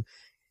perspective,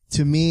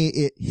 to me,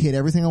 it hit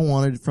everything I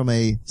wanted from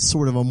a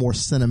sort of a more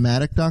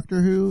cinematic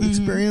Doctor Who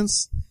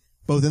experience,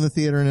 both in the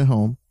theater and at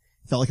home.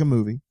 Felt like a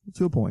movie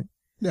to a point.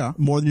 Yeah.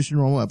 More than just a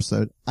normal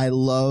episode. I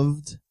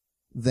loved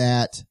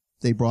that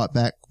they brought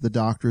back the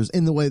Doctors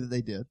in the way that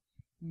they did.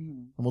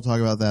 And we'll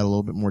talk about that in a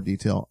little bit more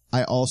detail.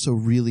 I also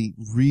really,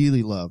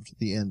 really loved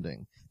the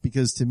ending,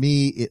 because to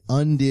me, it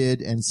undid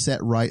and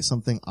set right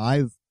something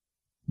I've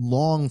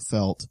long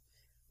felt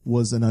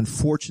was an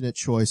unfortunate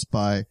choice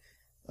by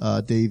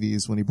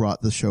Davies when he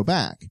brought the show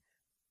back.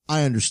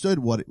 I understood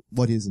what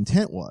his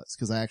intent was,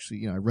 because I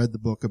actually, I read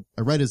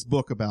his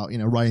book about,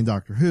 writing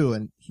Doctor Who,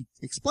 and he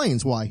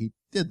explains why he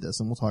did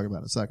this, and we'll talk about it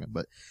in a second.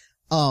 But,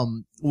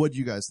 what do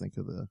you guys think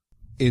of the?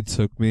 It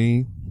took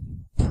me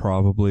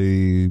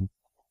probably,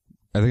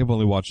 I think I've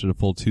only watched it a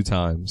full 2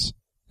 times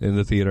in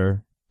the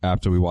theater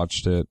after we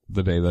watched it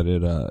the day that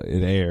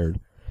it aired.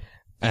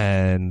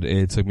 And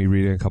it took me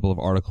reading a couple of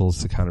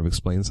articles to kind of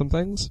explain some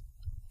things.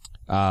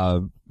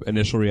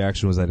 Initial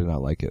reaction was I did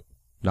not like it.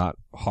 Not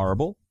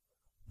horrible,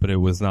 but it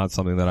was not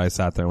something that I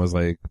sat there and was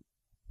like,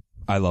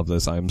 I love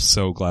this. I'm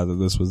so glad that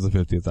this was the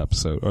 50th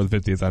episode, or the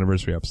 50th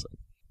anniversary episode.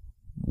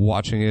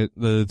 Watching it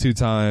the 2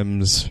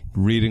 times,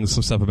 reading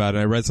some stuff about it.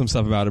 I read some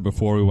stuff about it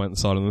before we went and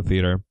saw it in the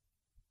theater.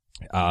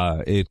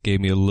 It gave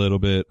me a little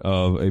bit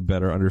of a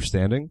better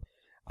understanding.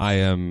 I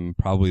am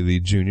probably the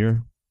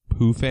junior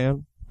Who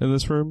fan in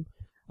this room.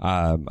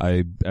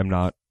 I am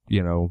not,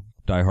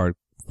 diehard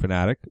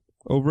fanatic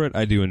over it.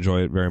 I do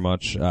enjoy it very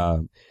much.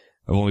 I've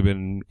only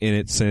been in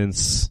it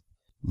since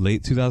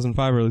late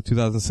 2005, early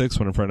 2006,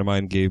 when a friend of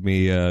mine gave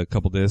me a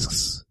couple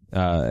discs,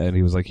 and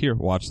he was like, here,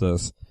 watch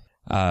this.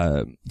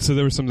 So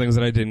there were some things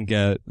that I didn't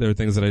get. There were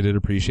things that I did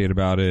appreciate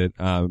about it.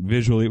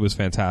 Visually, it was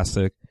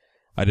fantastic.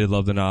 I did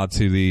love the nod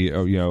to the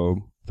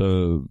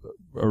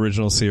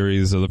original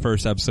series of the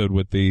first episode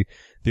with the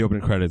the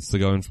opening credits, to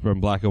going from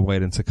black and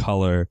white into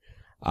color.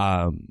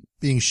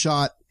 Being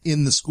shot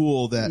in the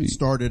school that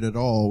started it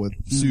all with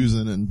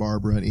Susan and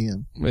Barbara and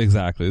Ian.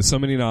 Exactly. So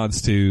many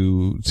nods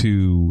to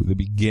the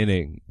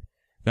beginning.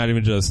 Not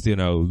even just,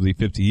 the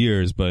 50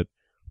 years, but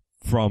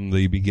from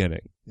the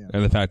beginning. Yeah.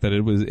 And the fact that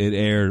it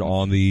aired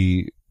on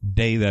the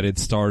day that it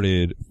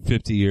started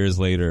 50 years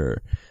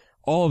later.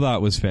 All of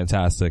that was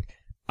fantastic.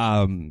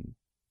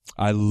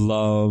 I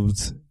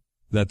loved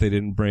that they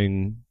didn't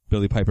bring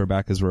Billie Piper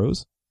back as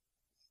Rose.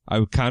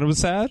 I kind of was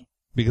sad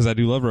because I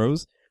do love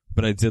Rose,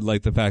 but I did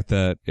like the fact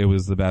that it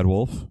was the Bad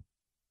Wolf,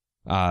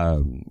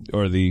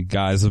 or the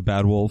guise of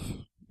Bad Wolf,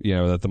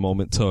 that the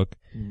moment took.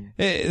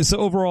 So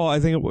overall, I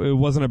think it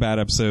wasn't a bad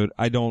episode.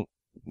 I don't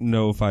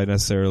know if I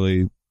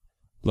necessarily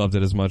loved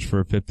it as much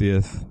for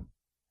 50th.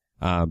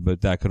 But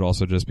that could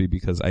also just be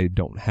because I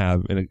don't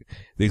have the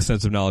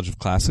extensive knowledge of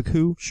classic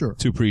Who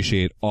to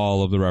appreciate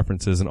all of the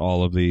references and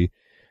all of the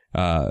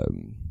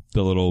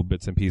little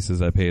bits and pieces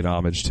that paid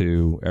homage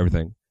to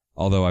everything.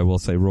 Although I will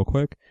say real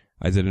quick,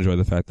 I did enjoy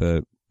the fact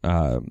that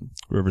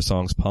River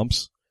Song's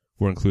pumps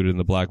were included in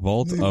the Black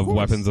Vault of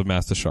Weapons of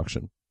Mass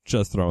Destruction.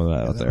 Just throwing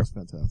that out there. That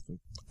was fantastic.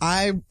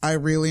 I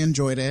really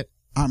enjoyed it.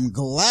 I'm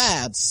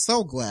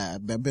so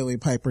glad that Billie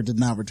Piper did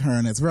not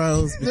return as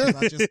Rose, because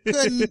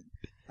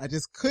I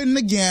just couldn't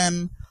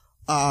again.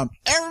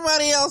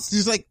 Everybody else,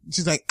 she's like,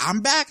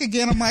 I'm back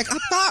again. I'm like, I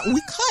thought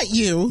we cut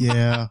you.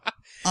 Yeah.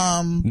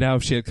 Now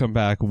if she had come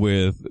back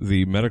with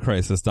the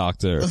Metacrisis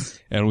doctor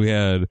and we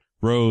had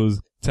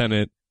Rose,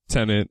 Tennant,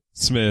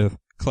 Smith,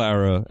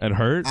 Clara, and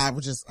Hurt. I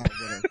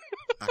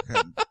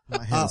couldn't.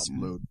 My head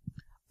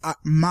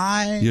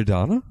exploded. You're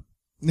Donna?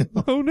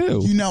 Oh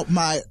no.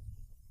 My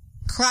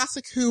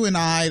classic Who and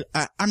I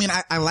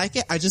like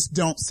it. I just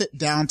don't sit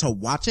down to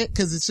watch it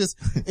because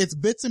it's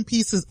bits and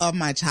pieces of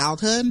my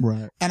childhood.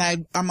 Right.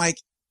 And I'm like,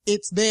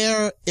 it's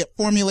there. It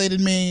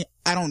formulated me.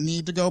 I don't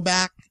need to go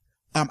back.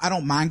 I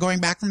don't mind going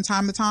back from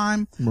time to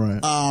time. Right.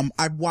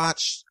 I've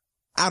watched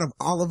out of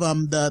all of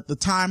them the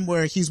time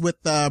where he's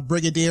with the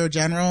Brigadier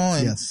General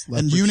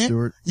and unit.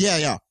 Stewart.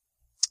 Yeah.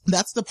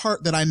 That's the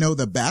part that I know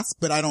the best,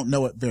 but I don't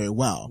know it very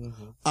well.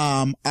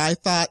 Mm-hmm. I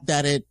thought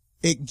that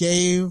it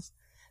gave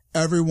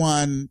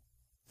everyone,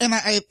 and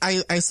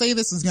I say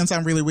this is going to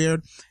sound really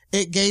weird.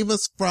 It gave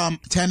us from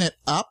Tennant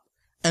up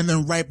and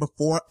then right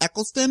before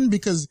Eccleston,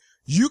 because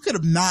you could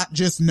have not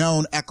just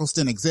known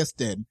Eccleston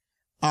existed,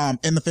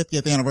 in the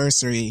 50th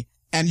anniversary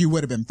and you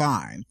would have been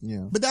fine.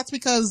 Yeah. But that's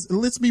because,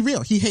 let's be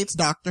real, he hates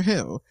Doctor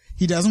Who.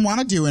 He doesn't want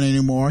to do it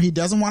anymore. He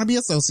doesn't want to be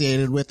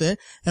associated with it.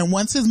 And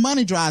once his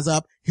money dries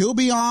up, he'll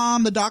be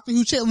on the Doctor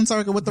Who Chitlin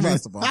circuit with the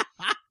rest of them.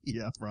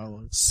 Yeah,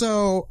 probably.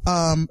 So,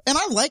 and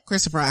I like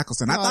Christopher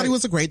Eccleston. I thought he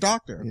was a great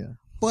doctor. Yeah.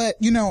 But,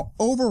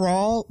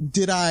 overall,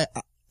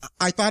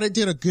 I thought it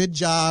did a good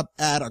job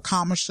at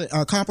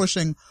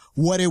accomplishing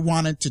what it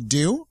wanted to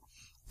do.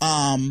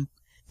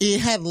 It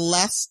had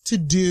less to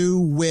do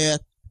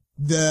with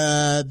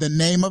the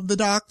name of the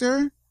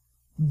doctor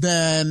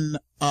than,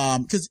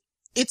 cause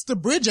it's the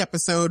bridge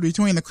episode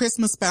between the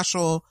Christmas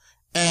special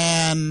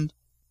and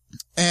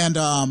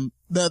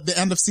the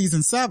end of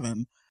season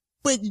 7.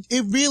 But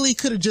it really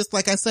could have just,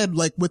 like I said,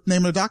 like with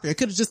Name of the Doctor, it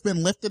could have just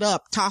been lifted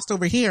up, tossed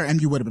over here, and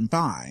you would have been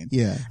fine.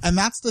 Yeah. And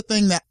that's the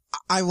thing that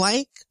I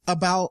like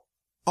about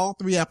all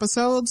 3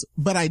 episodes,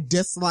 but I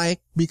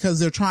dislike because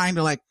they're trying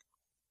to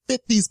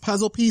fit these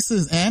puzzle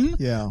pieces in.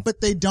 Yeah.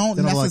 But they don't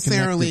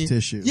necessarily,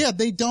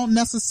 they don't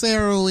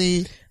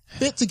necessarily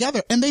fit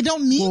together, and they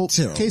don't need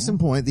to. Case in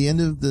point, the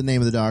end of the Name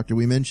of the Doctor,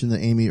 we mentioned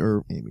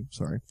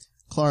that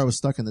Clara was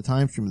stuck in the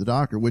time stream of the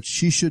Doctor, which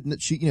she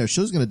shouldn't, she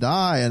was going to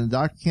die and the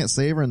Doctor can't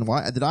save her, and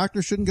the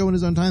Doctor shouldn't go in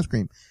his own time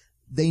stream.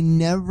 They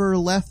never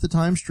left the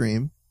time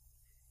stream.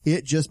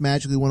 It just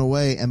magically went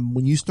away. And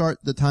when you start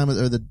the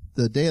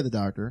day of the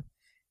Doctor,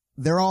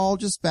 they're all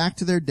just back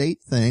to their date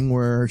thing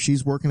where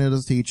she's working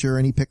as a teacher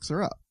and he picks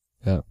her up.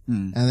 Yeah.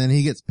 And then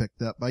he gets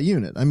picked up by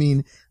Unit. I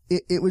mean,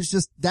 it was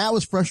just, that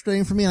was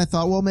frustrating for me. And I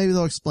thought, well, maybe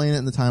they'll explain it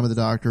in the time of the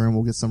Doctor and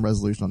we'll get some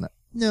resolution on that.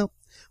 No.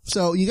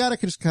 So you gotta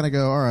just kind of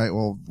go, all right,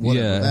 well,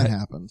 whatever, that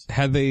happens.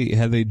 Had they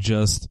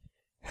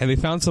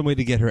found some way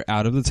to get her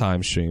out of the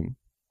time stream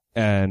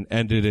and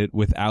ended it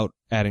without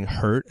adding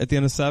Hurt at the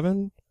end of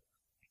 7,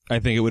 I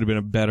think it would have been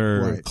a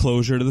better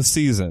closure to the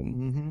season.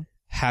 Mm-hmm.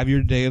 Have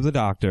your Day of the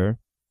Doctor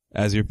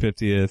as your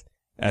 50th,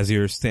 as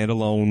your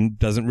standalone,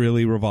 doesn't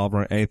really revolve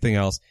around anything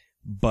else,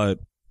 but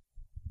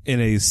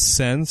in a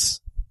sense,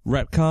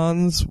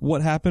 retcons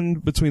what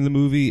happened between the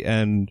movie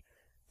and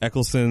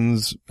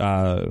Eccleston's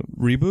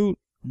reboot.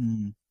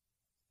 Mm.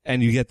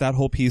 And you get that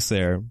whole piece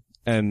there.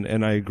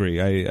 And I agree.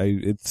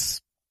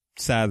 It's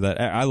sad that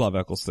I love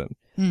Eccleston.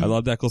 I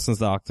loved Eccleston's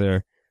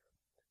Doctor.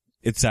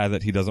 It's sad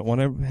that he doesn't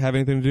want to have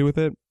anything to do with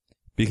it,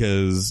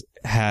 because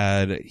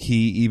had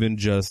he even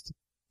just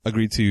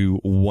agreed to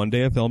one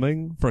day of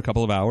filming for a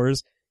couple of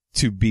hours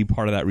to be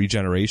part of that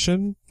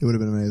regeneration, it would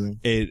have been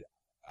amazing.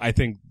 I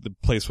think the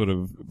place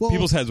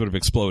people's heads would have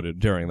exploded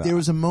during that. There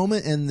was a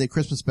moment in the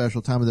Christmas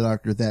special, Time of the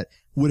Doctor, that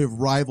would have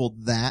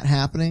rivaled that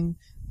happening.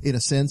 in a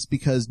sense,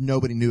 because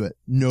nobody knew it.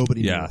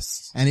 Nobody knew it.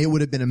 And it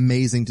would have been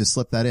amazing to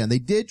slip that in. They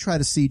did try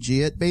to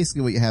CG it.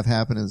 Basically what you have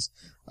happen is,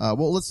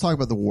 well, let's talk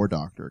about the War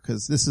Doctor,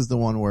 because this is the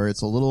one where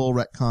it's a little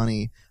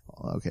retconny.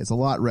 Okay, it's a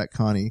lot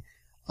retconny.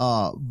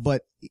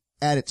 But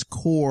at its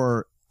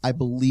core, I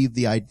believe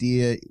the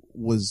idea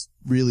was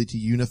really to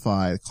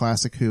unify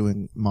classic Who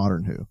and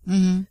modern Who.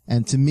 Mm-hmm.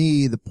 And to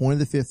me, the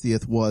point of the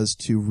 50th was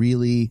to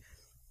really,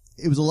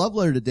 it was a love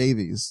letter to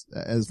Davies,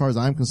 as far as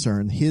I'm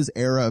concerned. His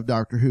era of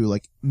Doctor Who,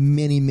 like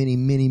many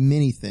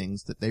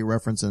things that they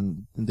reference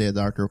in Day of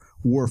the Doctor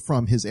were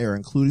from his era,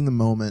 including the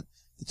moment,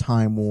 the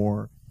Time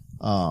War.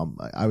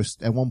 I was,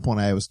 at one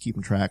point I was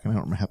keeping track, and I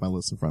don't have my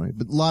list in front of me,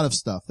 but a lot of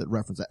stuff that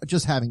reference that.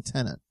 Just having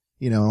Tennant,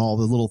 and all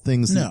the little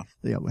things. No.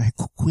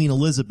 Queen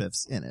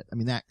Elizabeth's in it. I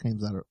mean, that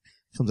comes out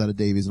of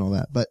Davies and all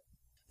that. But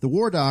the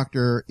War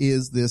Doctor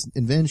is this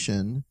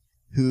invention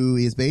who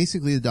is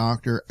basically the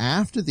Doctor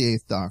after the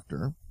 8th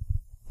Doctor,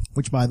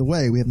 which, by the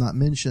way, we have not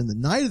mentioned the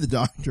Night of the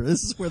Doctor.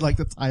 This is where, like,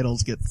 the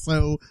titles get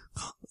so,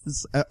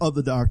 of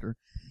the Doctor.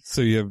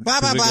 So you have... Blah,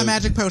 blah, blah,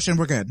 magic potion,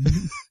 we're good.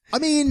 I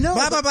mean, no.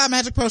 Blah, blah, blah,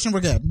 magic potion,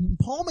 we're good.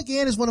 Paul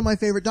McGann is one of my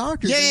favorite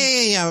Doctors.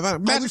 Yeah.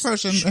 Magic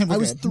potion, I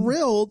was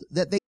thrilled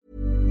that they...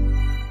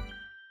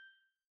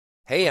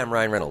 Hey, I'm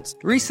Ryan Reynolds.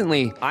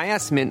 Recently, I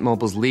asked Mint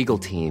Mobile's legal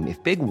team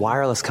if big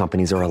wireless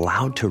companies are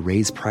allowed to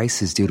raise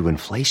prices due to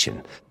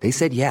inflation. They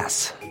said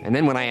yes. And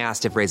then when I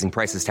asked if raising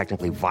prices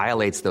technically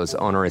violates those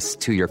onerous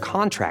 2-year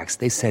contracts,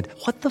 they said,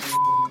 "What the f***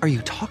 are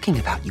you talking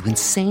about, you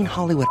insane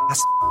Hollywood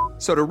ass f-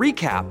 So to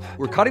recap,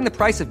 we're cutting the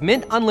price of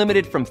Mint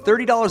Unlimited from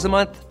 $30 a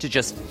month to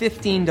just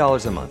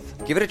 $15 a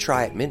month. Give it a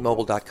try at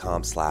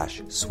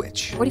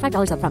mintmobile.com/switch.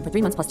 $45 up front for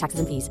 3 months plus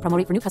taxes and fees. Promo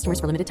rate for new customers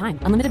for limited time.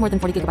 Unlimited more than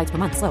 40 gigabytes per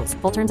month. Slows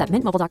full terms at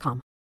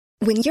mintmobile.com.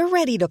 When you're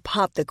ready to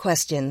pop the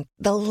question,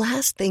 the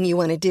last thing you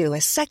want to do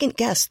is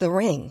second-guess the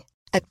ring.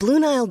 At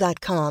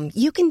BlueNile.com,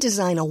 you can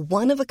design a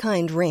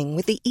one-of-a-kind ring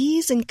with the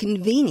ease and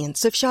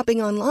convenience of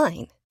shopping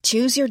online.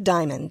 Choose your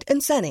diamond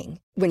and setting.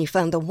 When you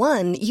find the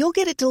one, you'll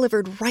get it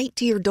delivered right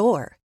to your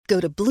door. Go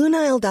to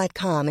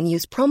BlueNile.com and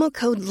use promo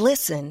code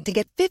LISTEN to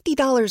get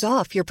 $50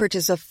 off your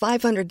purchase of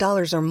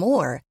 $500 or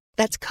more.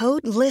 That's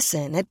code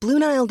LISTEN at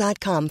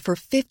BlueNile.com for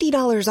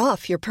 $50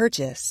 off your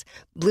purchase.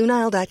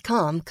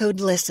 BlueNile.com, code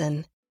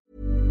LISTEN.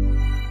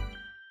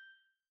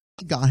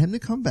 Got him to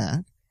come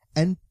back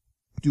and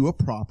do a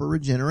proper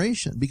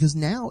regeneration, because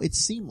now it's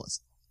seamless.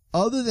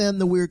 Other than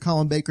the weird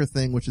Colin Baker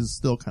thing, which is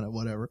still kind of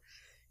whatever,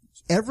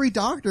 every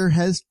Doctor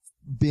has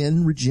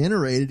been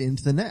regenerated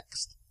into the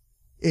next.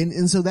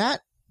 And so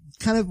that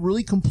kind of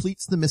really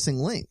completes the missing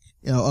link,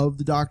 of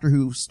the Doctor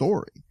Who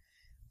story.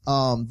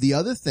 The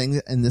other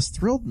thing, and this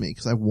thrilled me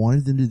because I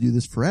wanted them to do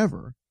this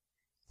forever,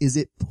 is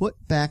it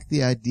put back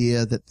the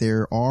idea that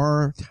there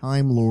are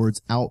Time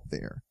Lords out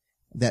there,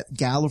 that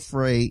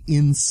Gallifrey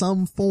in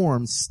some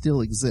form still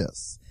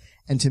exists.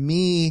 And to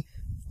me,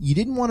 you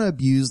didn't want to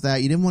abuse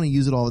that. You didn't want to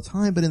use it all the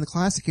time. But in the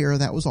classic era,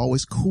 that was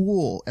always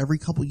cool. Every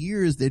couple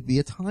years, there'd be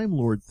a Time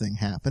Lord thing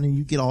happen, and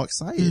you'd get all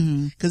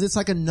excited because it's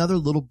like another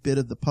little bit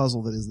of the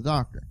puzzle that is the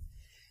Doctor.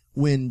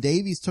 When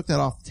Davies took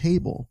that off the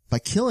table by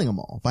killing them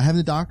all, by having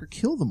the Doctor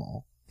kill them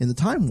all in the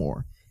Time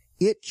War,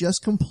 it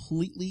just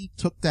completely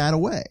took that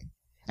away.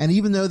 And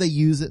even though they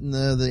use it in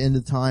the end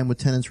of time with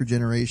Tennant's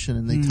regeneration,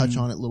 and they touch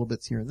on it little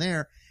bits here and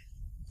there,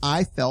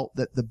 I felt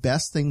that the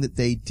best thing that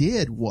they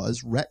did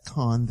was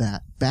retcon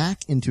that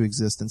back into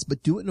existence,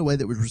 but do it in a way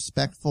that was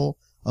respectful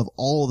of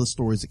all of the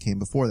stories that came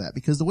before that.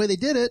 Because the way they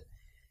did it,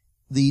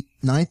 the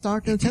 9th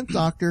Doctor and the 10th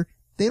Doctor,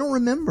 they don't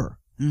remember.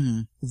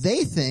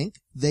 They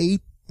think they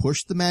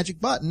pushed the magic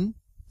button,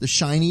 the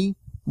shiny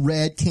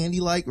red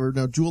candy-like or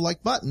no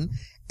jewel-like button,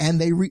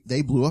 and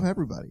they blew up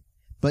everybody.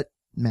 But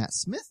Matt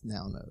Smith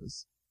now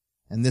knows,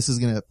 and this is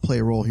going to play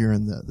a role here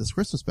in this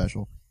Christmas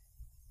special,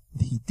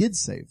 he did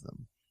save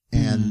them.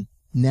 And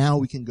now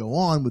we can go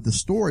on with the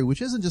story, which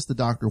isn't just the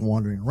Doctor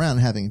wandering around and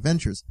having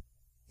adventures.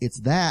 It's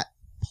that,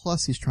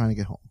 plus he's trying to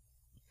get home.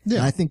 Yeah.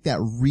 And I think that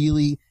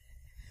really,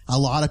 a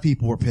lot of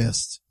people were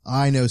pissed.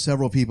 I know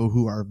several people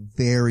who are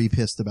very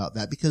pissed about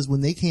that, because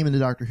when they came into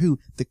Doctor Who,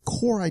 the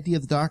core idea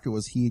of the Doctor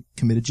was he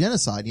committed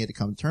genocide, and he had to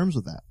come to terms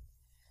with that.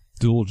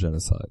 Dual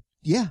genocide.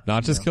 Yeah.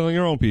 Not just killing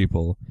your own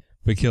people,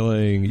 but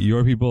killing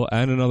your people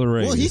and another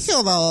race. Well, he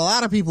killed a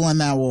lot of people in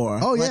that war.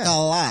 Oh, yeah. Like a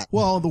lot.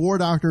 Well, the War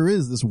Doctor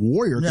is this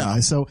warrior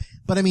guy. So,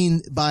 but I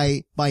mean,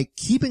 by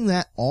keeping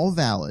that all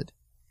valid,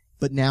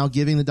 but now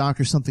giving the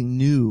Doctor something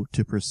new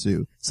to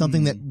pursue,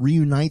 something that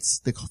reunites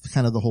the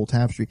kind of the whole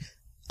tapestry,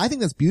 I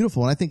think that's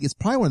beautiful. And I think it's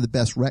probably one of the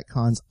best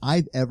retcons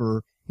I've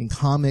ever in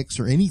comics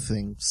or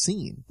anything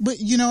seen. But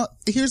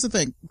here's the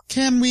thing.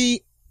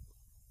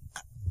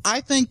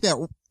 I think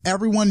that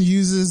everyone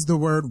uses the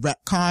word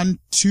retcon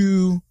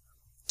too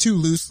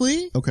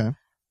loosely. Okay.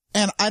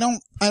 And I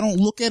don't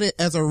look at it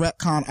as a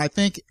retcon. I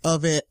think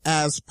of it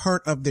as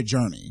part of the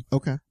journey.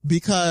 Okay.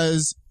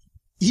 Because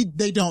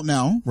they don't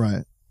know.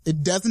 Right.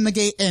 It doesn't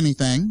negate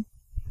anything.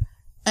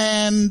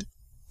 And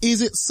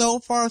is it so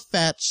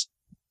far-fetched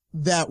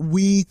that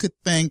we could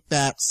think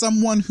that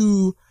someone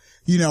who,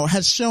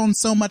 has shown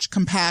so much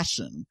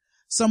compassion,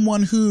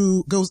 someone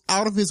who goes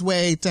out of his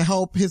way to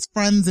help his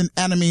friends and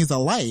enemies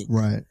alike,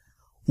 right,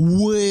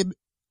 would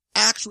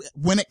actually,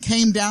 when it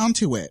came down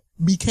to it,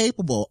 be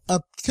capable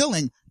of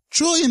killing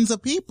trillions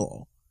of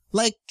people.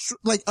 I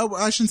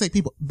shouldn't say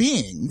people,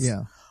 beings.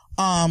 Yeah.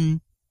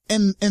 And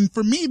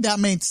for me, that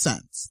made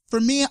sense.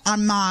 For me,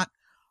 I'm not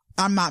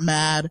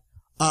mad.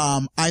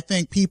 I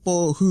think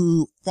people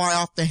who fly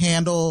off the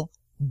handle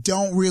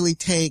don't really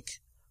take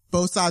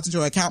both sides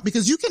into account,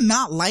 because you can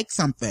not like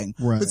something,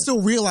 but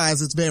still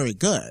realize it's very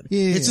good.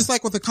 Yeah. It's just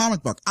like with a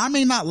comic book. I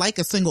may not like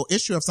a single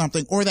issue of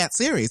something or that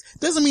series.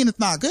 Doesn't mean it's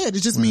not good.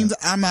 It just means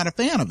I'm not a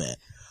fan of it.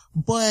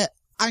 But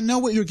I know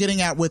what you're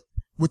getting at with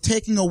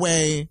taking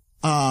away,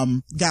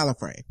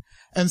 Gallifrey.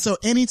 And so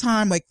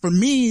anytime, like for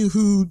me,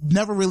 who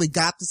never really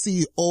got to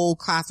see old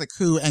classic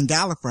Who and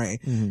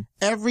Gallifrey,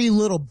 every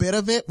little bit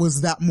of it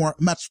was that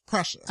much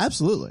precious.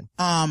 Absolutely.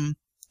 And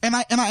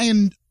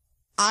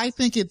I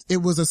think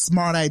it was a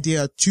smart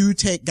idea to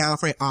take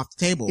Gallifrey off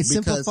the table. It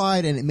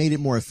simplified and it made it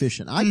more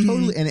efficient. I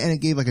totally, and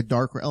it gave like a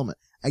darker element.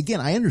 Again,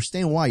 I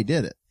understand why he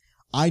did it.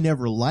 I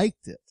never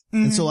liked it.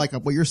 And so like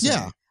what you're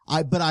saying,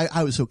 I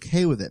was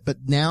okay with it. But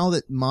now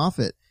that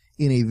Moffat,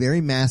 in a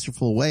very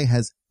masterful way,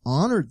 has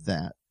honored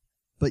that,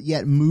 but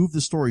yet moved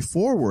the story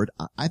forward,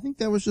 I think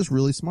that was just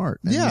really smart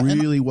and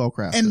really well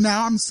crafted. And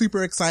now I'm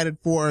super excited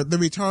for the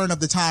return of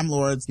the Time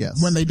Lords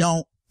when they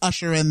don't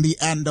usher in the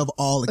end of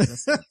all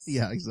existence.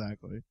 Yeah,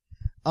 exactly.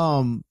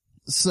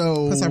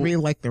 So. Because I really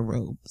like their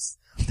robes.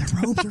 Their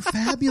robes are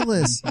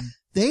fabulous.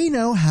 They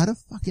know how to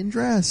fucking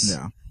dress.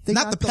 Yeah.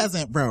 Not the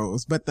peasant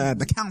robes, but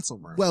the council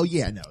robes. Well,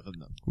 yeah, no.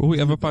 Will we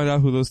ever find out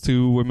who those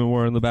two women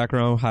were in the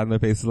background, hiding their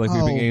faces like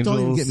weeping angels?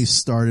 Don't even get me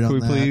started on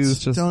that. Please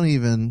just don't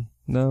even.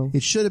 No.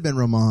 It should have been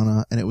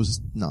Romana, and it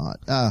was not.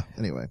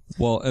 Anyway.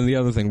 Well, and the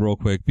other thing real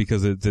quick,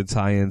 because it did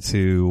tie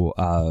into,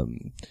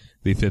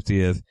 the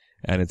 50th,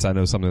 and it's, I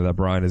know, something that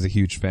Brian is a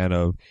huge fan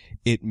of.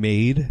 It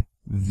made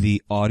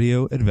the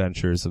audio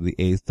adventures of the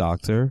 8th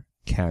Doctor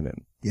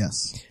canon.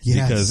 Yes.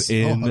 Because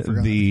in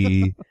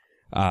the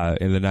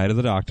Night of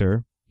the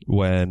Doctor,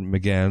 when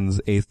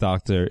McGann's 8th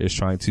Doctor is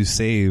trying to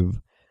save,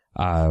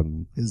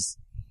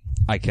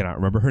 I cannot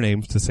remember her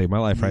name to save my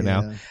life right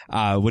now.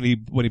 When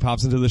he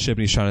pops into the ship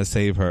and he's trying to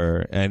save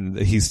her, and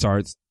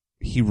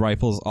he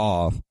rifles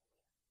off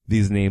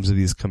these names of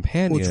these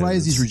companions. Well, it's right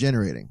as he's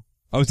regenerating.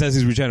 Oh, it says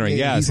he's regenerating.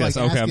 Yes. Like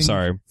okay, I'm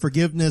sorry.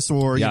 Forgiveness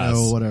or,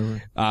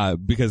 whatever.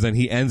 Because then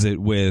he ends it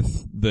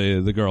with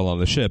the girl on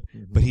the ship,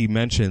 but he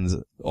mentions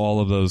all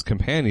of those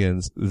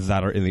companions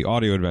that are in the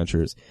audio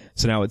adventures.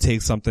 So now it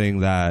takes something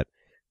that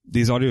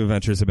these audio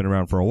adventures have been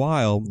around for a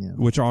while,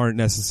 which aren't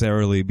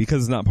necessarily,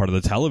 because it's not part of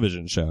the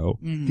television show.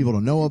 People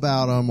don't know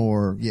about them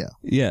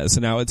Yeah,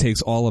 so now it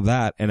takes all of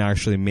that and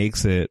actually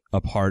makes it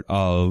a part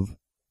of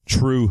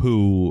true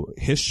Who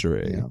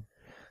history. Yeah.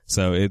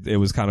 So it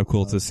was kind of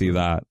cool to see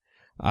that.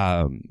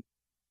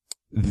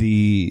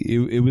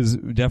 It was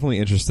definitely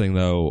interesting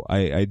though.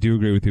 I do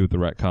agree with you with the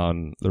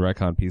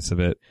retcon piece of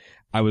it.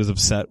 I was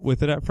upset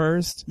with it at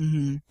first,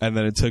 and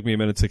then it took me a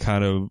minute to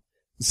kind of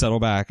settle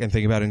back and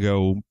think about it and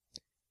go,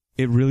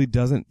 it really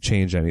doesn't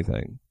change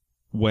anything.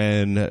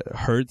 When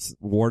Hertz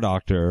War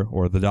Doctor,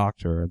 or the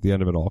Doctor at the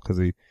end of it all, because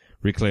he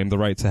reclaimed the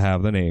right to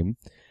have the name,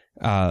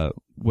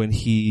 when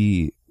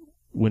he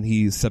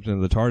stepped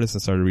into the TARDIS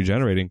and started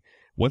regenerating,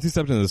 once he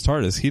stepped into this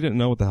TARDIS, he didn't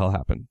know what the hell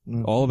happened.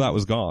 All of that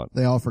was gone.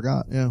 They all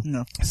forgot, yeah.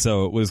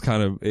 So it was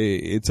kind of,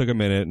 it took a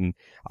minute, and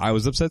I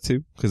was upset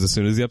too, because as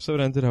soon as the episode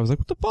ended, I was like,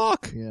 what the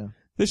fuck? Yeah.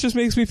 This just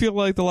makes me feel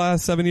like the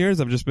last 7 years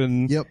I've just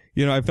been,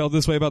 I felt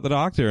this way about the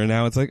Doctor, and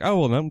now it's like, oh,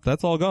 well, no,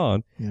 that's all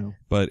gone. Yeah.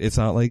 But it's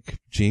not like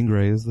Jean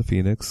Grey is the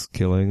Phoenix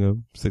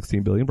killing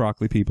 16 billion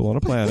broccoli people on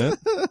a planet.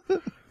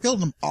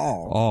 Killed them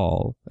all.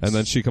 All. And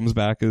then she comes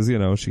back as,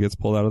 she gets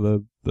pulled out of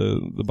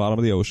the bottom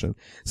of the ocean.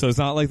 So it's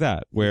not like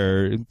that,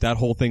 where that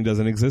whole thing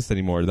doesn't exist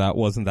anymore. That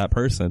wasn't that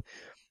person.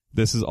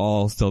 This is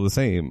all still the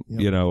same.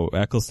 Yep.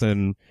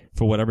 Eccleston,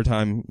 for whatever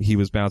time he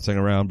was bouncing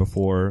around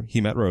before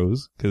he met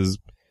Rose, because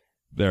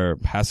there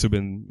has to have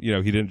been, he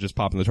didn't just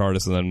pop in the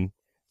TARDIS and then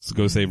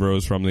go save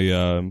Rose from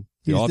the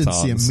he Autons.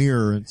 Didn't see a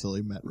mirror until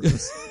he met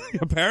Rose.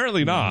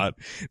 Apparently not.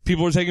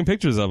 People were taking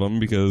pictures of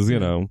him because,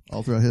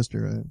 all throughout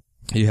history, right?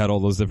 He had all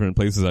those different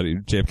places at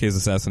JFK's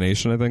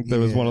assassination, I think. There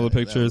was one of the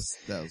pictures.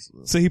 That was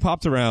so he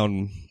popped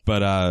around,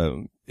 but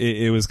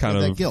it was kind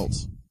of that guilt.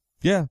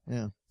 Yeah.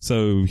 Yeah.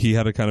 So he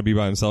had to kind of be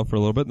by himself for a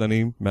little bit. Then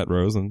he met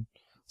Rose and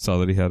saw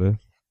that he had a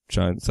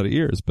giant set of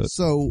ears. But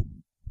so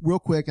real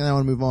quick, and I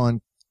want to move on.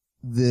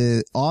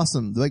 The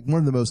awesome, like one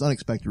of the most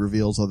unexpected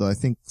reveals, although I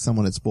think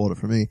someone had spoiled it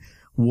for me,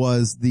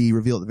 was the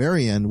reveal at the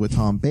very end with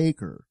Tom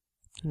Baker,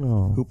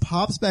 who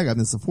pops back up.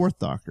 And it's the 4th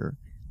Doctor.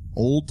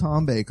 Old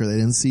Tom Baker. They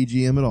didn't CG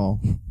him at all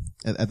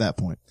at that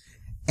point.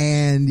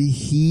 And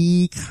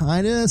he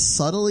kind of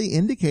subtly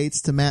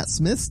indicates to Matt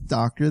Smith's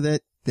Doctor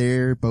that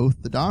they're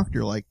both the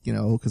Doctor, like,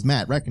 cause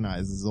Matt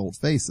recognizes old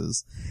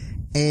faces.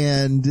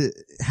 And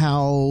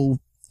how,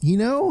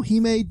 he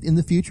may in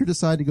the future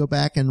decide to go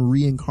back and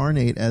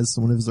reincarnate as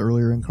one of his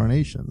earlier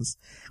incarnations,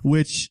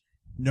 which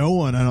no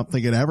one, I don't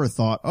think, had ever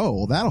thought, oh,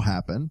 well, that'll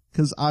happen.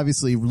 Cause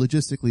obviously,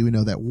 logistically, we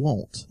know that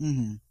won't.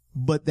 Mm-hmm.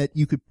 But that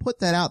you could put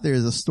that out there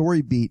as a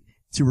story beat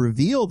to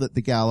reveal that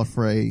the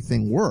Gallifrey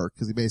thing worked.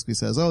 Cause he basically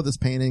says, oh, this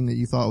painting that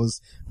you thought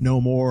was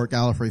No More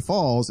Gallifrey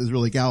Falls is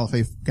really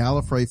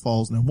Gallifrey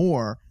Falls No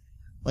More.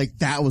 Like,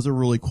 that was a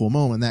really cool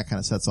moment. That kind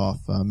of sets off,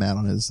 Matt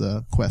on his,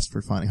 quest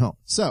for finding home.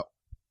 So,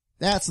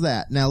 that's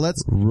that. Now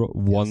let's...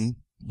 One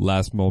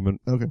last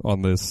moment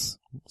on this.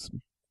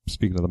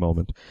 Speaking of the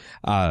moment.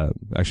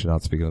 Actually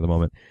not speaking of the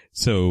moment.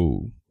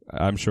 So,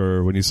 I'm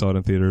sure when you saw it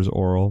in theaters,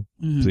 oral,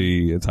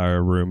 the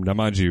entire room. Now,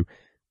 mind you,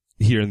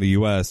 here in the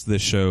U.S.,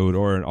 this showed,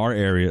 or in our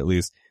area at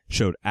least,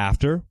 showed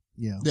after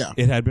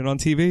it had been on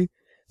TV.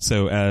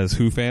 So, as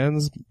Who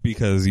fans,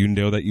 because you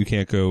know that you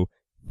can't go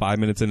 5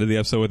 minutes into the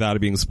episode without it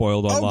being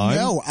spoiled online.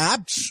 Oh, no. I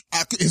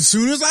as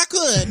soon as I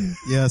could.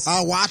 Yes.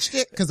 I watched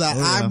it because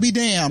I'd be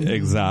damned.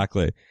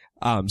 Exactly.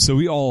 So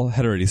we all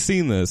had already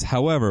seen this.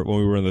 However, when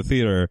we were in the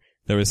theater,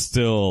 there was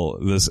still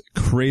this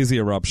crazy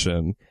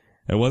eruption.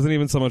 It wasn't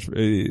even so much,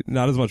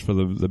 not as much for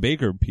the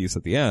Baker piece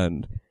at the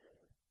end,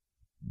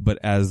 but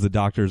as the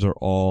doctors are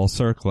all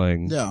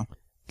circling,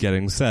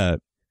 getting set,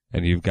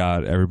 and you've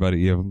got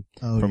everybody from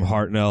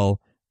Hartnell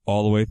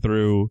all the way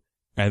through,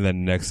 and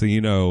then next thing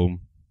you know,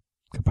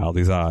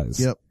 Capaldi's eyes.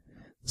 Yep.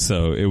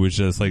 So it was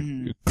just like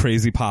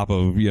crazy pop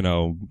of,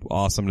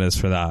 awesomeness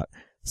for that.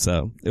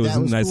 So it was a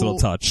nice little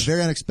touch.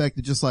 Very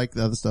unexpected, just like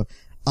the other stuff.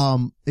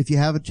 If you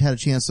haven't had a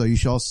chance though, you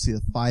should also see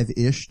the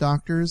 5-ish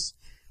Doctors,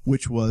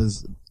 which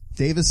was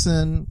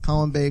Davison,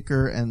 Colin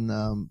Baker, and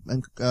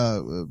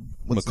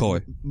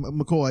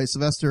McCoy,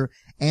 Sylvester,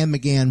 and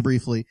McGann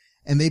briefly.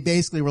 And they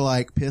basically were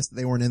like pissed that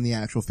they weren't in the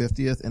actual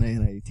 50th in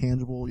a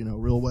tangible,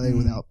 real way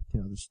without,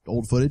 just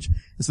old footage.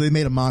 And so they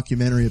made a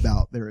mockumentary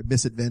about their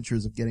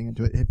misadventures of getting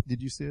into it.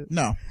 Did you see it?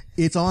 No.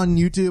 It's on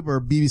YouTube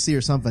or BBC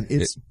or something.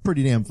 It's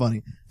pretty damn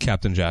funny.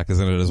 Captain Jack is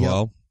in it as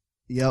well.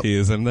 Yep. He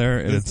is in there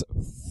and it's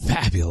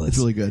fabulous. It's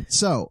really good.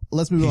 So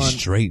let's move on. He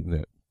straightened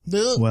it.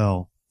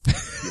 Well,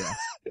 yeah.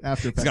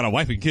 After he's got a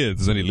wife and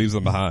kids and he leaves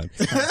them behind.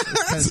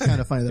 It's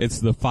kind of funny. It's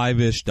the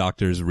 5-ish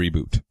Doctors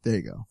reboot. There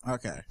you go.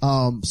 Okay.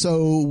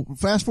 So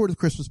fast forward to the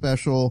Christmas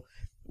special.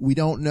 We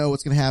don't know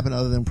what's going to happen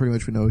other than pretty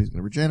much we know he's going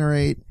to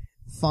regenerate.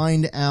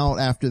 Find out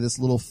after this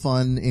little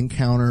fun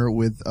encounter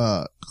with,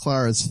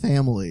 Clara's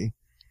family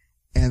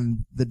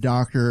and the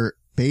Doctor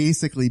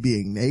basically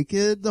being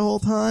naked the whole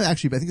time.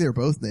 Actually, I think they were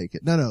both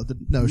naked. No.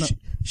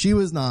 She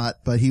was not,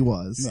 but he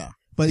was. Yeah.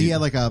 But he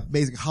had like a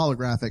basic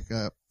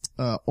holographic,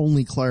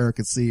 only Clara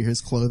could see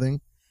his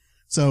clothing.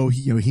 So,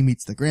 he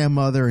meets the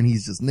grandmother and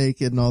he's just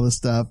naked and all this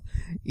stuff,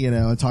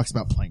 and talks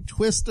about playing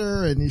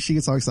Twister and she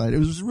gets all excited. It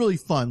was just really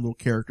fun little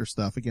character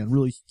stuff. Again,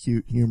 really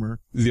cute humor.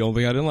 The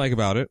only thing I didn't like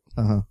about it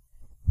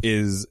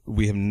is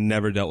we have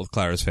never dealt with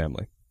Clara's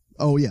family.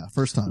 Oh yeah,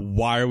 first time.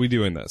 Why are we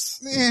doing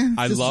this?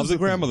 I love the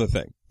grandmother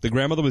thing. The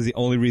grandmother was the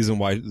only reason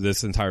why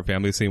this entire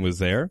family scene was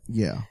there.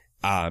 Yeah.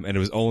 And it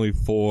was only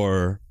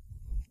for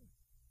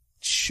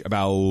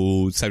about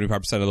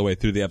 75% of the way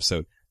through the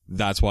episode.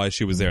 That's why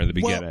she was there in the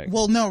beginning.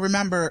 Well, no,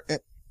 remember,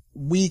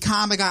 we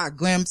kind of got a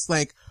glimpse,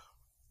 like,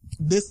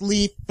 this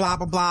leaf, blah,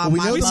 blah, blah.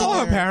 We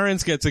saw her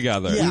parents get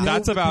together. Yeah.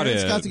 That's about it. The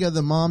parents got together,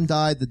 the mom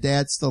died, the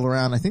dad's still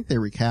around. I think they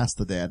recast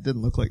the dad.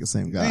 Didn't look like the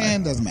same guy.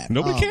 Man, doesn't matter.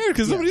 Nobody cared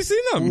because nobody's seen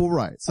them. Well,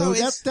 right. So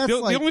that's the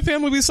like, only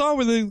family we saw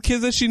were the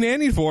kids that she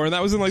nannied for, and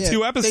that was in like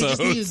 2 episodes.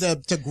 They just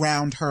needed to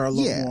ground her a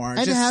little more.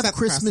 And to have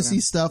Christmassy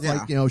stuff,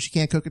 like, she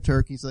can't cook a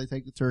turkey, so they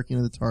take the turkey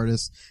into the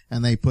TARDIS,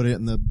 and they put it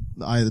in the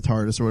eye of the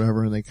TARDIS or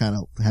whatever, and they kind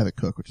of have it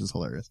cook, which is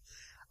hilarious.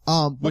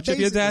 Which if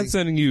your dad's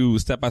sending you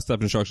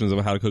step-by-step instructions of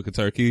how to cook a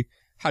turkey,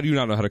 how do you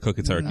not know how to cook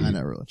a turkey? I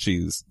know, really.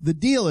 Jeez. The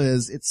deal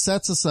is, it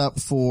sets us up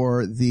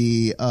for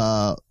the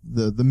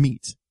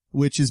meet,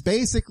 which is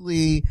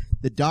basically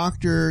the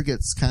Doctor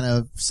gets kind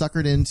of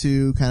suckered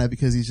into, kind of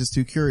because he's just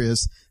too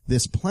curious,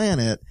 this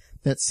planet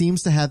that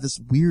seems to have this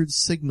weird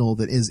signal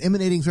that is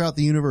emanating throughout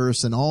the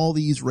universe, and all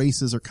these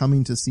races are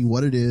coming to see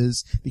what it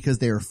is because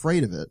they're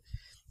afraid of it.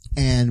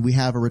 And we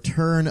have a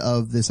return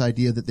of this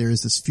idea that there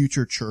is this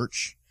future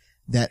church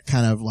that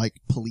kind of like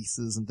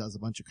polices and does a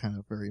bunch of kind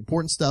of very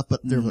important stuff, but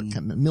they're like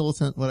kind of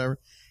militant, whatever.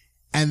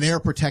 And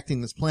they're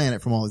protecting this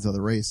planet from all these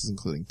other races,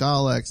 including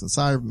Daleks and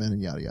Cybermen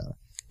and yada yada.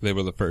 They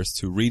were the first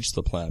to reach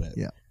the planet.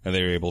 Yeah. And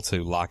they were able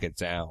to lock it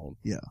down.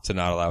 Yeah. To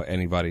not allow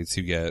anybody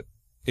to get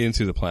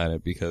into the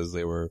planet because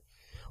they were,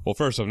 well,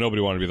 first off,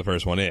 nobody wanted to be the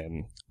first one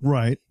in.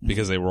 Right.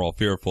 Because they were all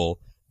fearful.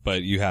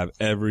 But you have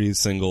every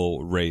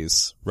single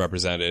race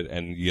represented,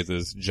 and you get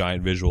this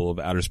giant visual of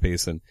outer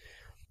space. And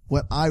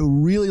what I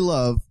really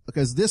love,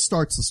 because this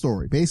starts the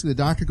story. Basically, the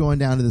Doctor going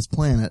down to this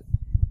planet,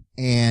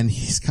 and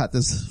he's got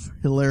this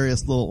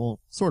hilarious little,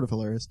 sort of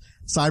hilarious,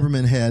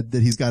 Cyberman head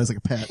that he's got as like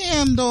a pet.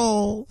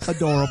 Handle.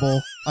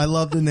 Adorable. I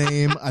love the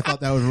name. I thought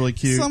that was really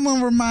cute.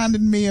 Someone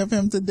reminded me of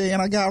him today,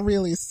 and I got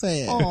really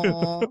sad.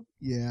 Aww.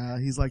 Yeah,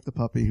 he's like the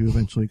puppy who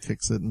eventually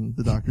kicks it, and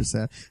the Doctor's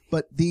sad.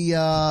 But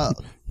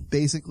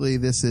basically,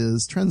 this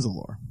is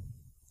Trenzalore.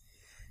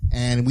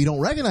 And we don't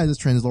recognize this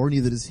Trenzalore,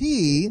 neither does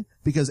he,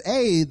 because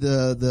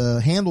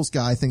the handles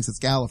guy thinks it's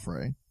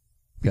Gallifrey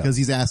because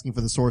he's asking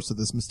for the source of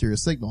this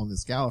mysterious signal, and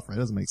it's Gallifrey. It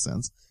doesn't make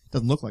sense. It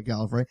doesn't look like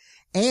Gallifrey.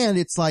 And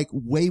it's like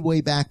way,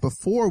 way back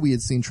before we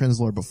had seen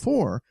Trenzalore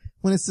before,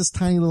 when it's this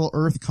tiny little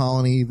Earth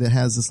colony that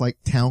has this like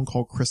town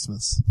called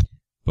Christmas.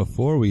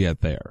 Before we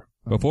get there,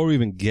 before we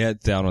even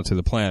get down onto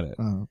the planet,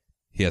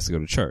 he has to go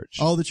to church.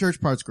 Oh, the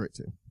church part's great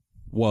too.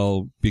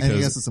 Well, because and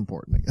I guess it's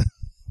important. I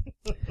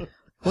guess.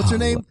 What's her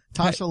name?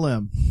 Tasha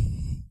Lim.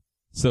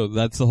 So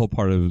that's the whole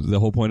point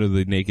of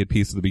the naked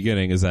piece at the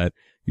beginning is that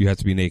you have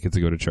to be naked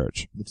to go to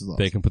church. Which is awesome.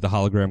 They can put the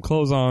hologram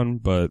clothes on,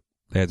 but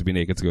they have to be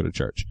naked to go to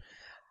church.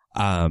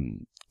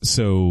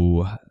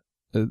 So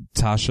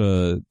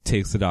Tasha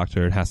takes the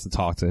doctor and has to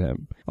talk to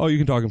him. Oh, you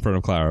can talk in front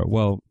of Clara.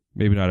 Well,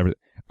 maybe not everything.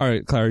 All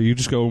right, Clara, you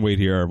just go and wait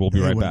here. We'll be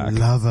right back.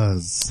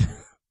 Lovers.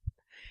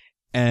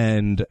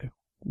 And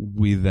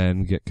we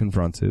then get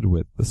confronted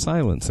with the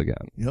silence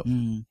again. Yep.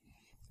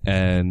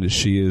 And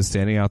she is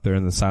standing out there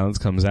and the silence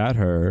comes at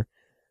her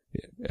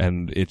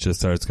and it just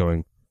starts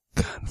going,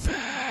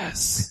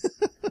 confess,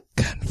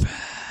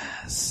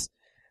 confess.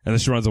 And then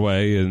she runs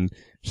away and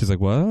she's like,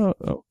 what?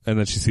 Oh. And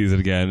then she sees it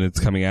again. It's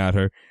coming at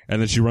her. And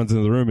then she runs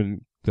into the room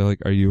and they're like,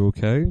 are you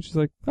okay? And she's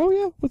like, oh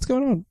yeah, what's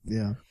going on?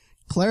 Yeah.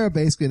 Clara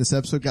basically in this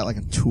episode got like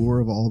a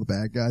tour of all the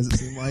bad guys, it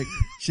seemed like.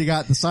 She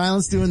got the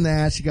silence doing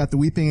that. She got the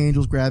weeping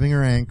angels grabbing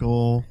her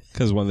ankle.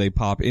 Because when they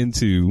pop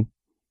into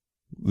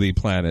the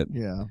planet,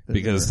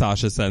 because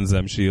Tasha sends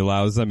them, she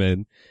allows them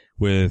in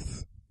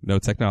with no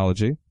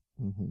technology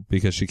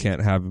because she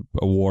can't have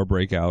a war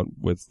break out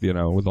with,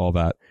 with all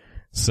that.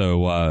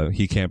 So,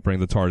 he can't bring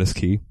the TARDIS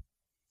key.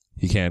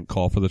 He can't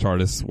call for the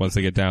TARDIS once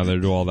they get down there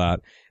to do all that.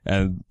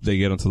 And they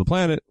get onto the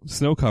planet,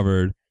 snow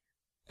covered,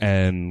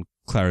 and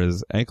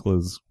Clara's ankle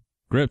is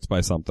gripped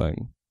by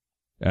something.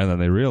 And then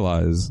they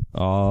realize,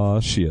 oh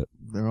shit.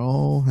 They're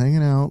all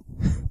hanging out,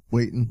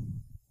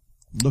 waiting,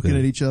 looking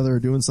at each other,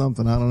 doing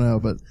something. I don't know,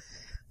 but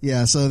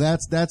yeah, so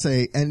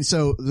and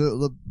so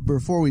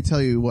before we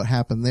tell you what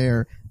happened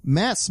there,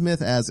 Matt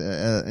Smith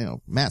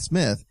Matt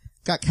Smith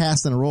got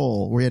cast in a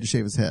role where he had to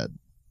shave his head.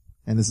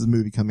 And this is a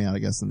movie coming out, I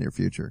guess, in the near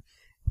future.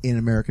 In an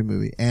American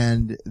movie.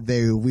 And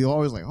we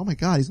always like, oh my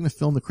God, he's going to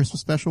film the Christmas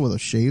special with a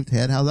shaved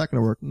head. How's that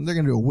going to work? And they're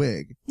going to do a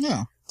wig.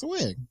 Yeah, it's a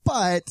wig.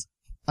 But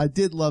I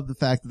did love the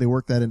fact that they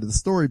worked that into the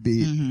story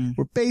beat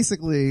where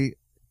basically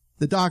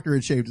the doctor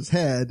had shaved his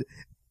head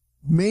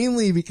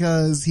mainly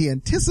because he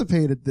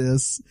anticipated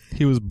this.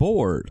 He was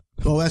bored.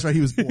 Oh, that's right.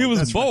 He was bored. He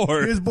was bored.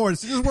 Right. He was bored.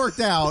 So it just worked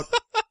out.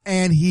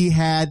 And he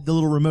had the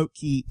little remote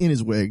key in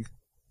his wig.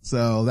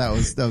 So that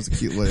was a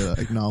cute way to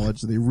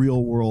acknowledge the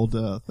real world,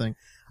 thing.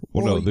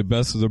 Well, no, the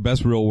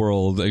best real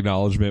world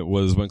acknowledgement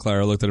was when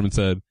Clara looked at him and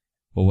said,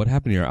 well, what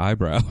happened to your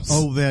eyebrows?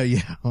 Oh, there,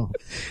 yeah. Oh.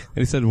 And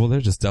he said, well, they're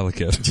just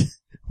delicate.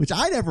 Which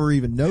I never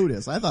even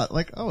noticed. I thought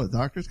like, oh, the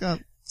doctor's got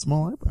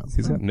small eyebrows.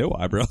 He's got no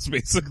eyebrows,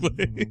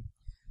 basically.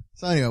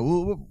 So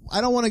anyway,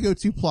 I don't want to go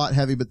too plot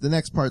heavy, but the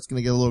next part's going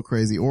to get a little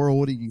crazy. Oral,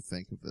 what do you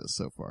think of this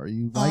so far? Are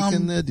you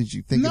liking it? Did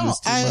you think it was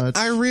too much?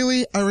 I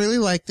really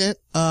liked it.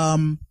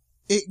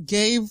 It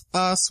gave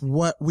us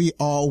what we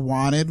all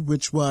wanted,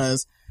 which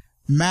was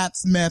Matt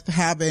Smith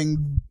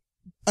having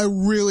a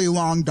really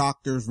long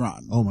doctor's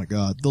run. Oh my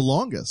God. The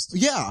longest.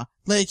 Yeah.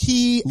 Like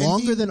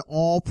longer than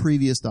all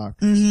previous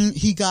doctors.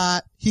 He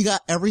got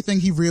everything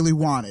he really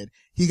wanted.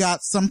 He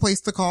got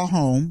someplace to call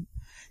home.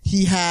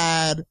 He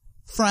had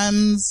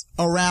friends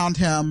around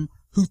him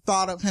who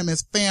thought of him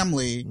as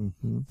family,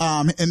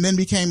 and then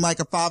became like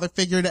a father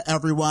figure to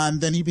everyone.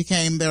 Then he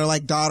became their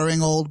like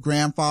doddering old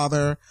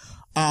grandfather.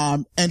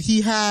 And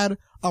he had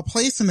a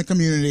place in the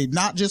community,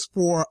 not just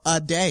for a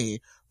day,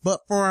 but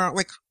for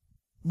like,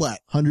 what?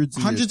 Hundreds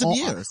of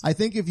years. I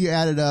think if you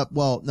added up,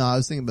 well, no, I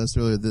was thinking about this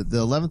earlier. The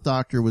 11th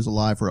Doctor was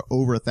alive for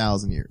over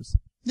 1,000 years.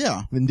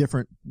 Yeah. In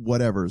different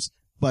whatevers.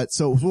 But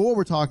so what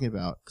we're talking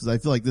about, because I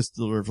feel like this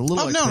deserves a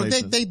little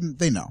explanation.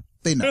 They know.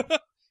 They know.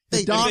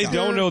 If they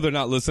don't know, they're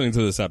not listening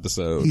to this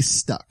episode. He's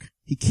stuck.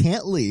 He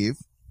can't leave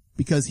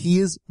because he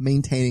is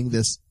maintaining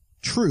this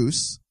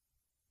truce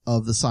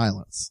of the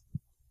silence.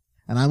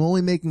 And I'm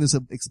only making this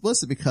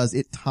explicit because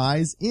it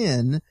ties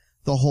in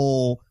the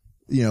whole,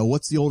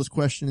 what's the oldest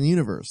question in the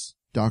universe?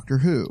 Doctor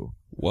Who.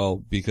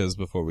 Well, because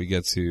before we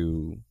get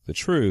to the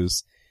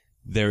truce,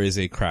 there is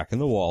a crack in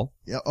the wall.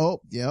 Yeah.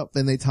 Oh, yep.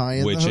 Then they tie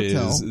in the hotel. Which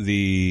is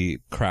the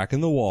crack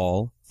in the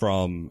wall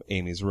from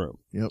Amy's room.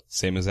 Yep.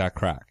 Same exact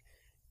crack.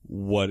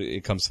 What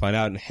it comes to find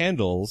out, and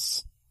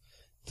Handles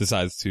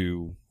decides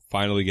to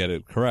finally get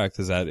it correct,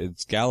 is that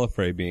it's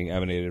Gallifrey being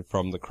emanated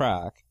from the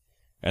crack,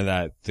 and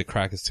that the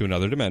crack is to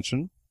another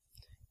dimension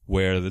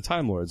where the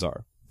Time Lords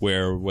are.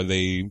 Where when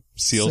they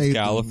sealed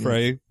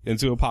Gallifrey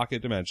into a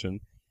pocket dimension,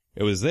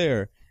 it was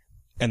there,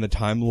 and the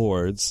Time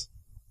Lords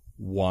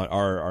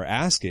are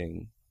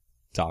asking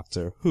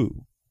Doctor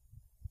Who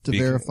to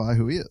verify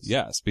who he is.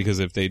 Yes, because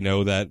if they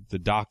know that the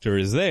Doctor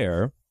is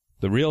there,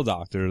 the real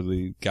Doctor,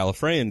 the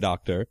Gallifreyan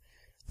Doctor,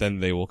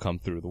 then they will come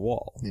through the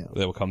wall. Yeah.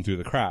 They will come through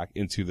the crack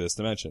into this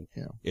dimension.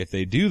 Yeah. If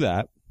they do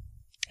that,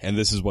 and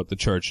this is what the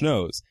church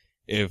knows,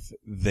 if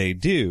they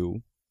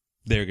do,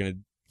 they're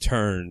going to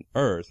turn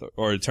Earth,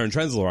 or turn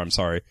Trenzalore, I'm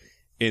sorry,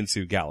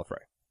 into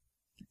Gallifrey.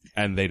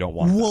 And they don't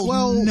want that.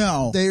 Well,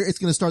 no. It's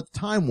going to start the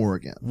Time War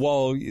again.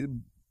 Well,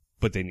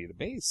 but they need a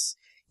base.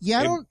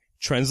 Yeah,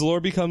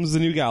 Trenzalore becomes the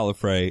new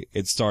Gallifrey.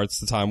 It starts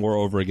the Time War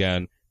over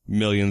again.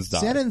 Millions die.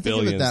 See, I didn't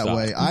think of it that die.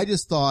 way. I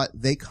just thought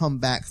they come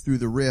back through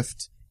the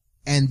rift,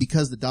 and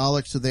because the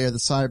Daleks are there, the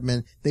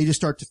Cybermen, they just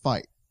start to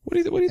fight. What do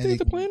you think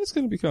the planet's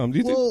going to become? Do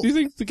you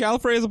think the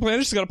Gallifrey as a planet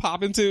is just going to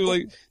pop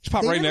into, just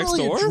pop right next door?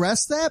 They didn't really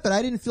address that, but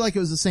I didn't feel like it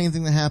was the same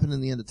thing that happened in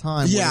the End of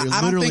Time. Yeah, where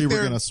I don't think we're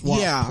going to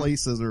swap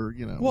places or,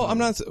 Well, I'm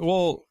not,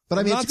 but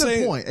I mean, it's a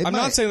good point. I'm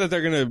not saying that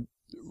they're going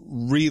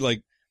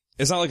to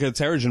it's not like a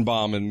Terrigen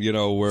bomb and,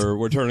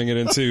 we're turning it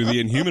into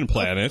the Inhuman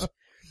planet.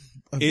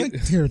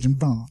 Terrigen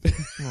bomb.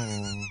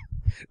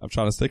 I'm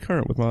trying to stay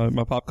current with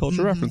my pop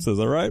culture references,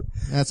 all right?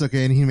 That's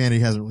okay, and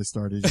humanity hasn't really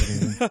started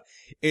yet.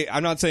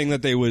 I'm not saying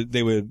that they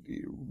would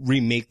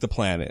remake the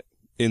planet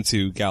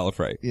into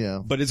Gallifrey.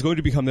 Yeah. But it's going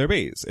to become their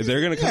base. If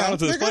they're going to come out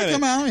onto this planet,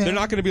 they're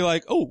not going to be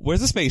like, oh,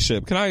 where's the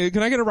spaceship? Can I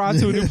get a ride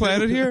to a new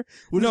planet here?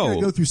 We're just going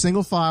to go through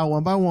single file,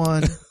 one by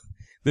one.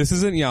 This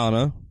isn't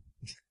Yana.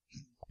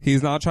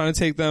 He's not trying to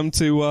take them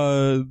to,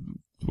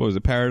 what was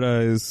it,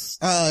 Paradise?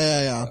 Oh,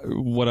 yeah.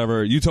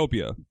 Whatever,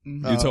 Utopia.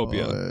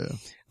 Utopia.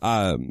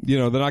 Oh,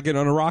 yeah. They're not getting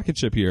on a rocket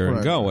ship here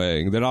and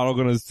going. Right. They're not all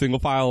going to single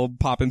file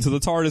pop into the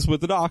TARDIS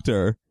with the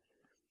Doctor.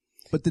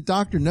 But the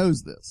Doctor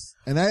knows this.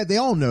 And they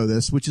all know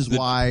this, which is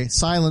why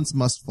silence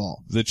must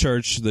fall. The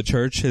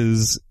church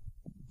is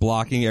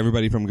blocking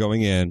everybody from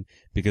going in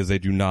because they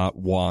do not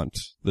want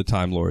the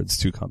Time Lords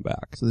to come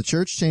back. So the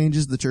church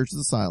changes the Church of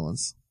the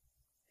Silence,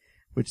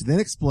 which then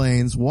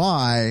explains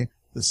why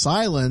the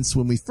Silence,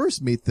 when we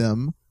first meet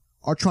them,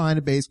 are trying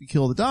to basically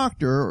kill the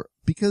Doctor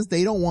because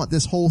they don't want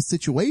this whole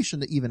situation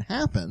to even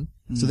happen.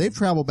 Mm. So they've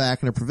traveled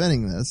back and are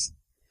preventing this.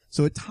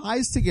 So it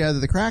ties together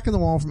the crack in the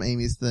wall from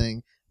Amy's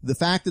thing, the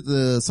fact that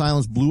the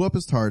Silence blew up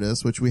his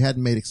TARDIS, which we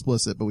hadn't made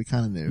explicit, but we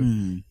kind of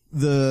knew.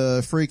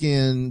 The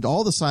freaking,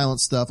 all the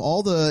Silence stuff,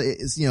 all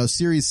the,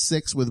 series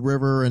 6 with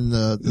River and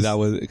that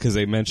was, because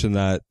they mentioned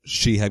that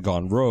she had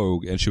gone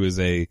rogue and she was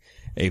a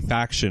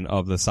faction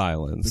of the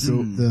Silence.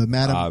 The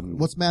Madame,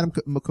 what's Madame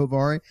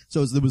Kovari?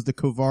 So there was the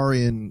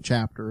Kovarian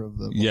chapter of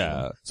the.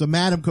 Yeah. So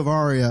Madame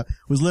Kovaria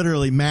was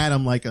literally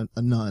Madame like a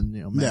nun,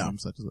 Madame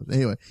such as such.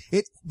 Anyway,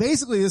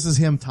 basically this is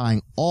him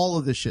tying all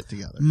of this shit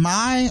together.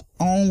 My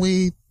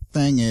only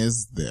thing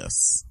is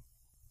this.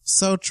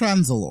 So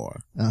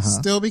Trenzalore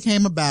still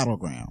became a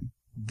battleground.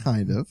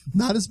 Kind of.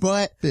 Not as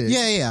big.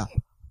 Yeah.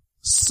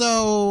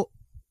 So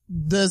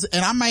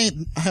and I might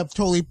have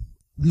totally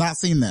not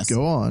seen this.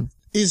 Go on.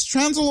 Is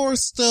Trenzalore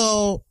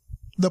still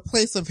the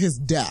place of his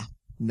death?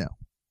 No.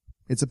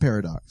 It's a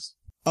paradox.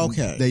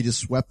 Okay. They just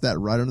swept that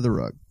right under the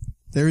rug.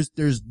 There's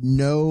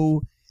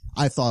no,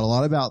 I've thought a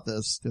lot about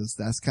this because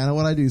that's kind of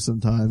what I do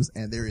sometimes,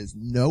 and there is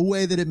no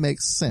way that it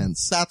makes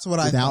sense. That's what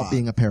I thought. Without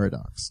being a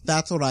paradox.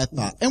 That's what I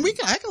thought. And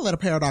I can let a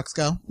paradox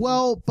go.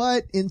 Well,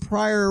 but in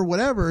prior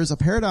whatevers, a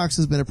paradox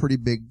has been a pretty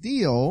big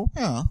deal.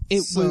 Yeah.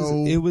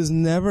 It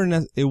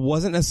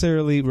wasn't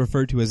necessarily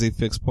referred to as a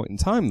fixed point in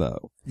time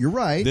though. You're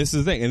right. This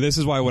is the thing, and this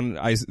is why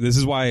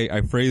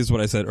I phrased what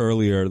I said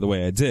earlier the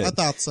way I did. I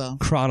thought so.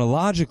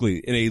 Chronologically,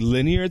 in a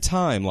linear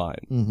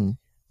timeline,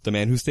 The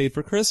Man Who Stayed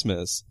for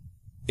Christmas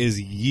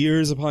is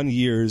years upon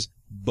years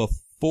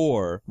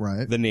before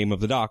the name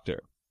of the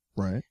Doctor.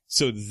 Right.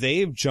 So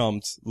they've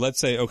jumped, let's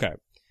say it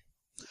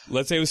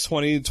was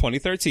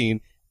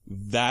 2013,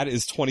 that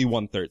is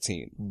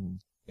 2113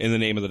 in the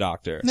name of the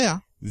Doctor. Yeah.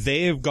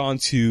 They have gone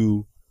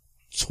to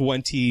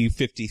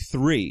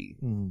 2053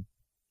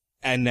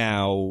 and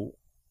now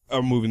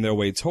are moving their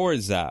way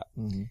towards that.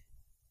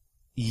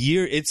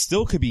 It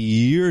still could be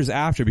years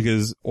after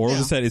because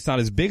Orville said it's not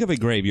as big of a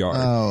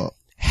graveyard.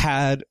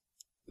 Had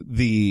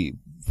the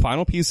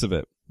final piece of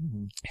it,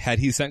 had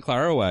he sent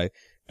Clara away,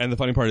 and the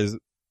funny part is,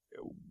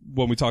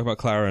 when we talk about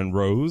Clara and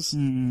Rose,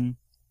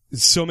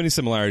 so many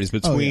similarities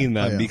between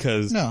them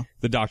because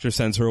the Doctor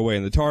sends her away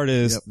in the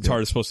TARDIS, the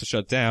TARDIS is supposed to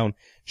shut down,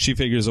 she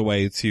figures a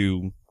way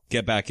to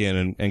get back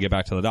in and get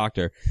back to the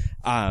Doctor.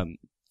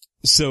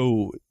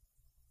 So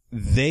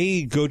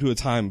they go to a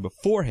time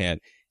beforehand.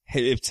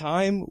 If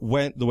time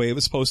went the way it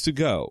was supposed to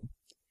go,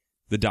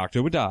 the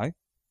Doctor would die,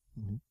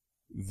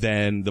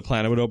 then the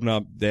planet would open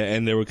up,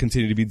 and there would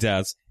continue to be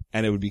deaths,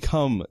 and it would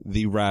become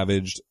the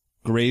ravaged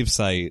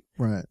gravesite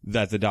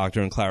that the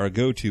Doctor and Clara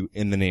go to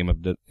in the name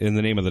of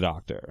the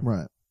Doctor.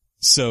 Right.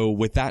 So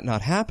with that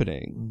not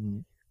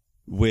happening,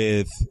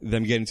 with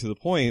them getting to the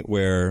point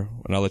where,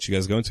 and I'll let you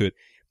guys go into it,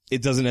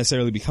 it doesn't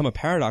necessarily become a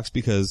paradox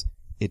because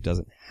it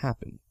doesn't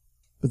happen.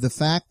 But the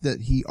fact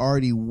that he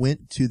already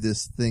went to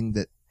this thing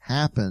that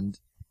happened,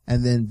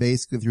 and then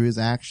basically through his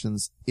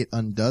actions, it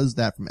undoes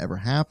that from ever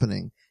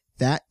happening.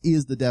 That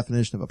is the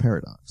definition of a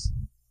paradox.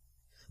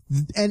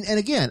 And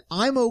again,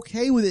 I'm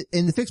okay with it.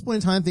 And the fixed point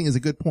in time thing is a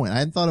good point. I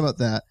hadn't thought about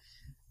that.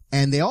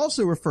 And they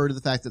also refer to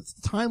the fact that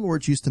the Time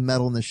Lords used to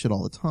meddle in this shit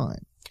all the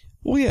time.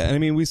 Well, yeah. And I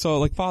mean, we saw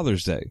like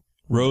Father's Day.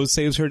 Rose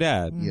saves her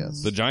dad.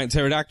 Yes. The giant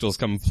pterodactyls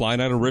come flying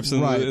out of rifts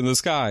in the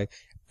sky.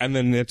 and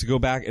then they have to go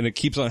back, and it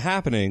keeps on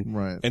happening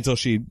until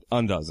she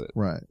undoes it.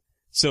 Right.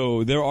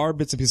 So there are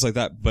bits and pieces like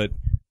that, but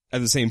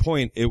at the same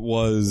point, it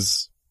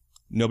was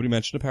nobody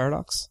mentioned a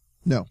paradox.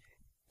 No.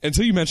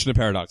 Until you mentioned a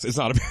paradox. It's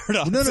not a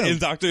paradox in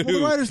Doctor Who.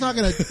 The writer's not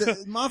gonna,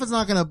 Moffat's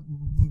not gonna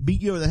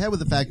beat you over the head with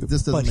the fact that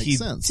this doesn't make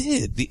sense. But he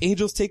did. The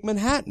Angels take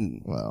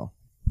Manhattan. Well.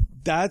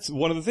 That's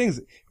one of the things.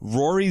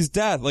 Rory's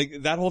death, like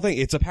that whole thing,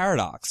 it's a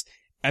paradox.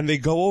 And they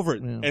go over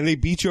it, and they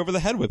beat you over the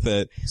head with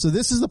it. So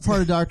this is the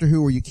part of Doctor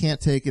Who where you can't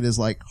take it as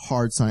like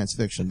hard science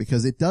fiction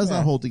because it does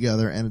not hold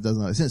together and it does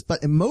not make sense.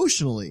 But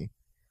emotionally,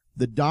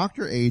 the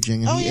Doctor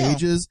aging and he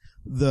ages,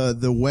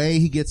 the way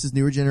he gets his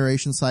new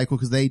regeneration cycle,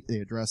 because they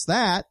address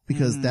that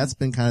because that's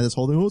been kind of this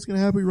whole thing. Oh, what's going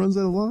to happen? He runs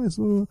out of lives.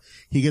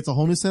 He gets a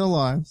whole new set of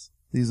lives.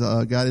 He's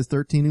got his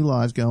 13 new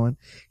lives going.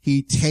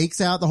 He takes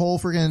out the whole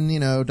freaking,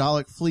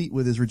 Dalek fleet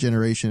with his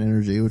regeneration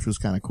energy, which was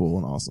kind of cool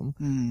and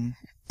awesome.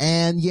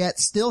 And yet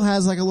still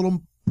has like a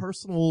little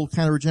personal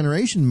kind of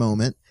regeneration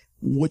moment,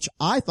 which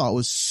I thought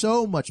was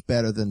so much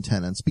better than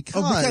Tennant's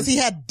because he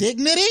had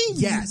dignity?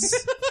 Yes.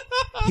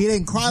 He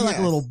didn't cry like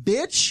a little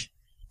bitch.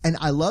 And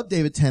I love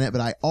David Tennant,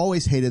 but I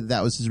always hated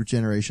that was his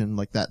regeneration,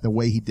 like that, the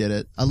way he did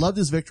it. I loved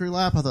his victory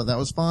lap. I thought that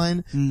was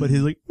fine, but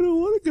he's like, I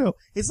don't want to go.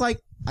 It's like,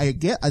 I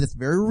get, it's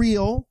very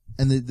real.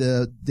 And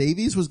the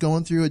Davies was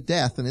going through a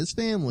death in his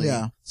family.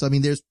 Yeah. So, I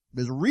mean, there's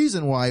a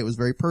reason why it was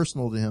very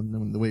personal to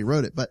him, the way he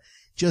wrote it, but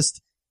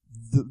just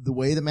the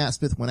way that Matt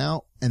Smith went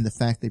out and the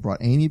fact they brought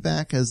Amy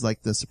back as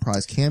like the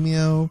surprise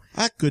cameo,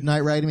 Good Night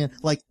Writing Man,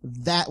 like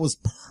that was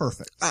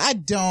perfect. I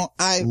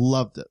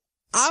loved it.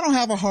 I don't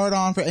have a hard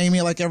on for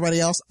Amy like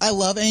everybody else. I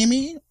love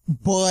Amy,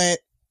 but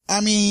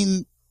I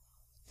mean,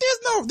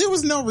 there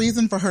was no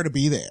reason for her to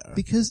be there.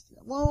 Because,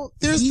 well,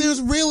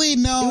 there's really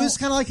no. It was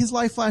kind of like his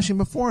life flashing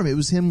before him. It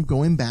was him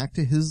going back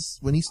to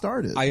when he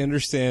started. I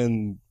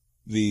understand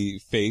the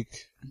fake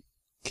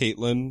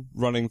Caitlin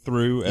running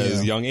through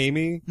as young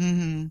Amy.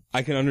 Mm-hmm.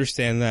 I can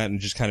understand that and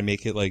just kind of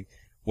make it like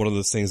one of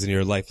those things in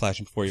your life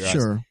flashing before your eyes.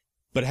 Sure.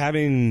 But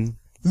having...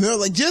 They're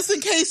like, just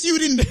in case you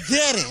didn't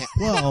get it.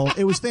 Well,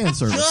 it was fan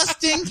service.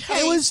 Just in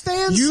case it was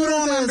fan service. You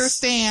don't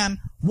understand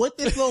what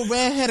this little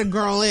redheaded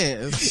girl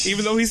is.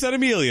 Even though he said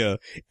Amelia,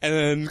 and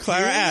then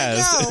Clara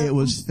asked. It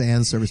was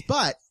fan service.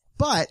 But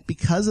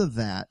because of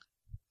that,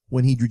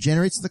 when he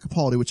regenerates the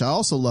Capaldi, which I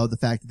also love the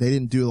fact that they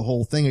didn't do the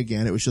whole thing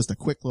again. It was just a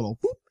quick little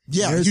whoop.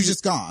 Yeah, he's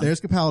just gone. There's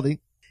Capaldi.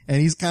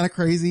 And he's kind of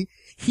crazy.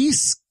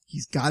 He's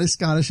got a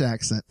Scottish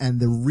accent. And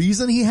the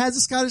reason he has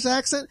a Scottish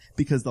accent,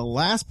 because the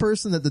last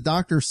person that the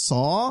Doctor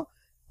saw,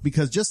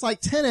 because just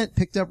like Tennant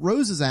picked up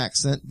Rose's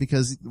accent,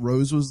 because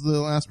Rose was the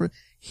last person,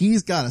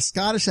 he's got a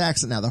Scottish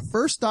accent. Now, the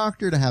first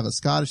Doctor to have a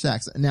Scottish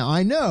accent. Now,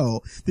 I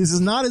know this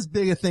is not as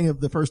big a thing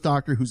of the first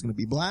Doctor who's going to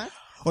be black,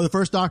 or the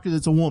first Doctor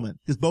that's a woman,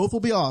 because both will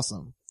be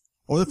awesome.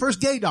 Or the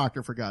first gay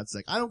Doctor, for God's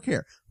sake. I don't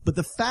care. But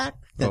the fact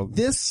that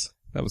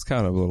that was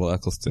kind of a little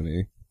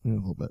Eccleston-y. A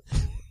little bit.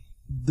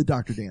 The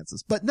Doctor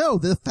dances. But no,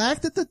 the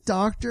fact that the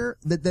Doctor,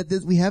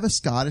 that we have a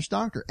Scottish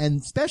Doctor,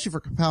 and especially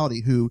for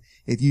Capaldi, who,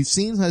 if you've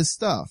seen his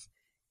stuff,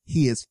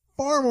 he is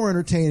far more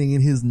entertaining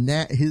in his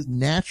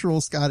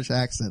natural Scottish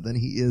accent than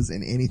he is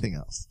in anything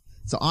else.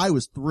 So I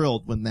was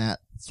thrilled when that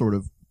sort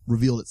of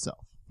revealed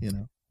itself,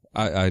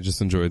 I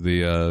just enjoyed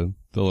the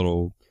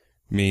little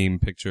meme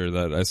picture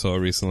that I saw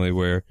recently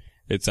where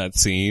it's that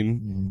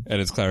scene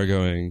and it's Clara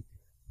going,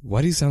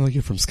 "Why do you sound like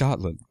you're from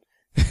Scotland?"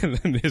 And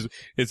then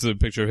it's a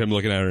picture of him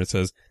looking at her and it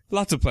says,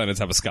 "Lots of planets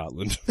have a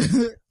Scotland."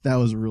 That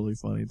was really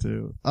funny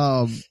too.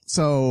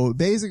 So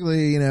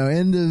basically,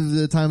 end of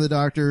the time of the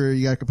Doctor,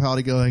 you got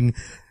Capaldi going,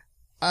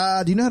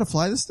 do you know how to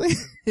fly this thing?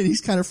 And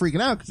he's kind of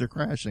freaking out because they're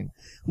crashing,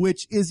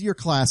 which is your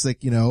classic,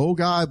 oh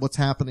God, what's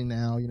happening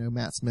now?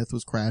 Matt Smith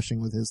was crashing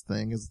with his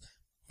thing as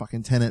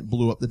fucking Tennant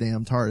blew up the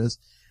damn TARDIS.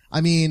 I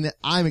mean,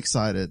 I'm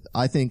excited.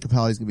 I think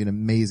Capaldi's going to be an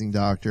amazing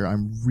Doctor.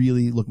 I'm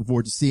really looking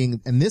forward to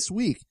seeing, and this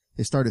week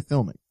they started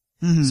filming.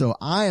 Mm-hmm. So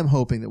I am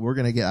hoping that we're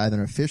going to get either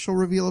an official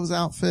reveal of his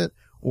outfit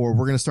or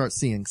we're going to start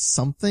seeing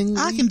something.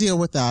 I can deal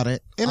without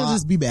it. It'll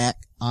just be back.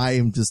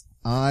 I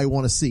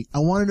want to see. I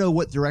want to know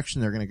what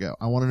direction they're going to go.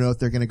 I want to know if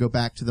they're going to go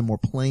back to the more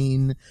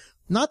plain,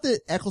 not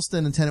that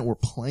Eccleston and Tennant were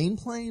plain,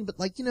 but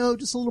like,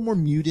 just a little more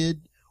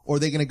muted, or are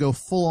they going to go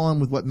full on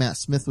with what Matt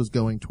Smith was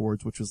going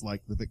towards, which was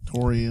like the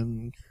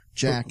Victorian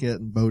jacket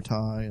and bow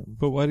tie.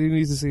 But why do you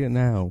need to see it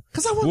now?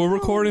 Because we're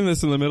recording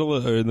this in the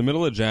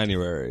middle of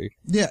January.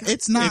 Yeah,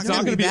 it's not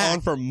going to be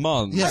on for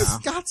months. Yeah. I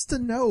got to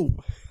know.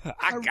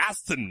 I got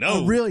to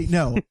know. Really?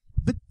 No.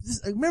 But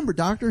remember,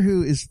 Doctor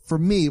Who is, for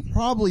me,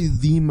 probably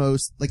the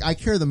most, like, I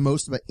care the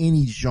most about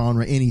any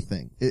genre,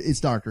 anything. It's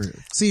Doctor Who.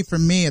 See, for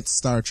me, it's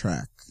Star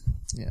Trek.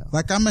 Yeah.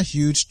 Like, I'm a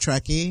huge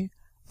Trekkie.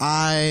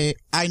 I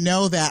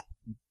know that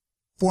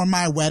for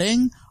my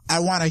wedding, I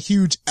want a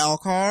huge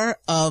Elcar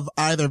of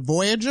either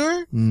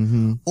Voyager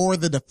or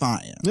the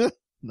Defiant.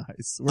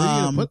 Nice. Where are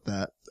you going to put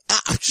that?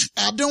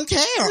 I don't care.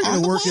 You're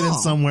going to work it in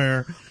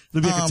somewhere.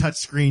 It'll be like a touch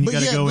screen. You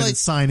gotta go in and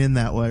sign in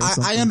that way.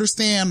 I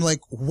understand like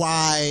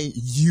why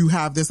you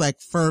have this like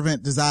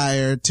fervent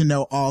desire to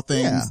know all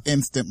things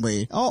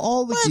instantly.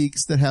 All the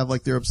geeks that have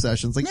like their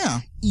obsessions, like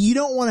you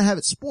don't want to have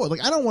it spoiled.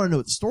 Like I don't want to know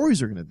what the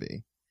stories are going to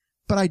be,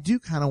 but I do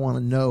kind of want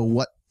to know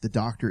what the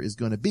Doctor is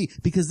going to be,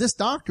 because this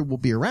Doctor will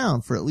be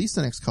around for at least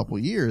the next couple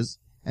of years.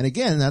 And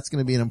again, that's going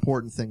to be an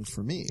important thing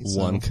for me.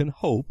 So. One can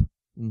hope.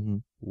 Mm-hmm.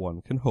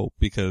 One can hope,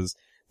 because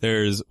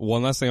there's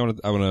one last thing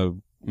I want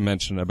to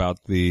mention about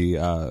the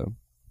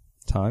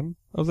time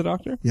of the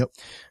Doctor. Yep.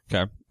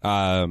 Okay.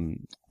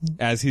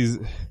 As he's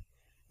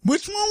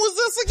which one was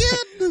this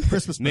again?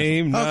 Christmas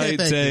name, night,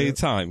 day,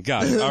 time.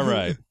 Got it. All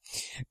right.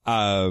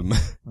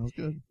 That was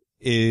good.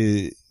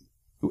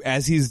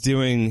 As he's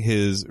doing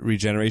his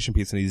regeneration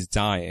piece and he's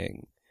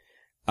dying,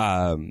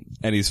 and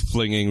he's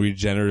flinging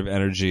regenerative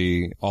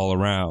energy all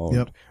around.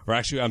 Yep. Or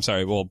actually, I'm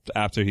sorry. Well,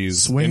 after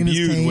he's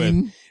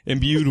swinging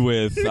imbued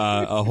with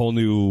a whole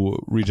new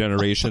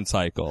regeneration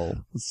cycle.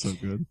 That's so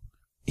good.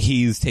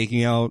 He's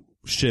taking out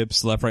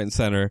ships left, right, and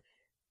center,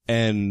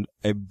 and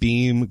a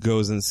beam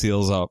goes and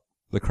seals up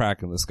the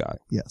crack in the sky.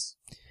 Yes.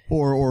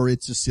 Or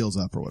it just seals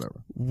up or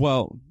whatever.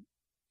 Well,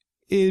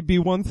 it'd be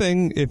one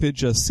thing if it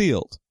just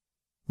sealed.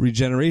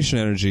 Regeneration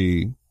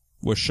energy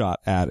was shot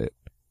at it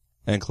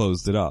and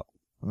closed it up.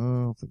 I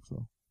don't think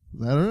so. Is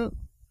that it?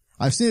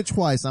 I've seen it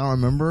twice. I don't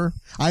remember.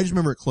 I just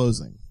remember it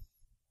closing.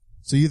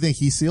 So you think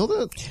he sealed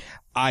it?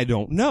 I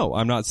don't know.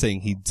 I'm not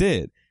saying he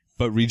did,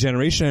 but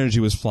regeneration energy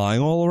was flying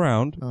all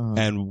around,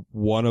 and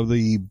one of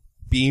the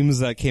beams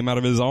that came out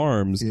of his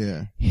arms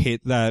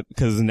hit that,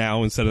 because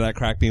now instead of that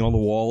crack being on the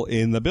wall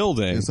in the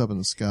building, it's up in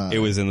the sky. It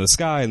was in the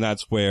sky, and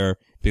that's where,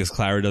 because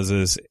Clara does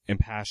this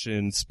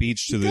impassioned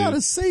speech to you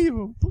gotta save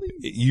him, please.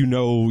 You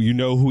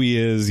know who he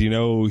is. You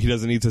know he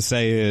doesn't need to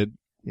say it.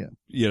 Yeah.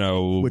 You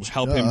know,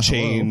 help him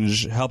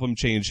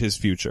change his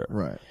future.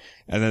 Right.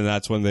 And then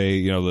that's when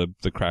they,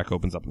 the crack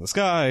opens up in the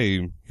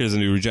sky. Here's a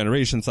new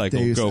regeneration cycle.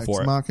 Deus Go Ex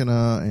for it.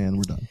 Machina, and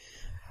we're done.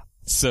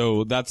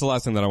 So that's the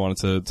last thing that I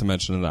wanted to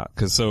mention in that,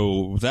 because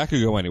so that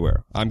could go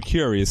anywhere. I'm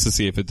curious to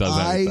see if it does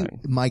anything.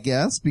 My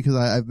guess, because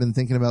I've been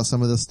thinking about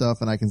some of this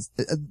stuff, and I can,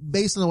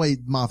 based on the way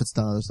Moffat's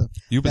done other stuff.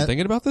 You've been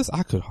thinking about this?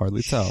 I could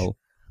hardly tell.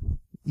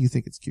 You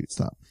think it's cute?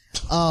 Stop.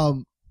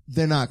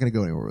 They're not going to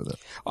go anywhere with it.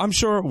 I'm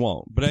sure it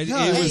won't, but it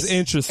was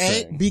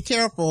interesting. Be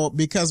careful,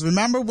 because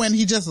remember when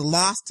he just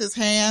lost his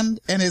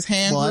hand and his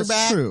hand grew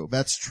back?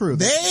 That's true.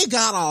 They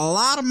got a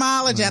lot of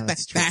mileage at that.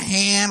 That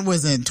hand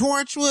was in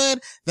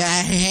Torchwood.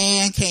 That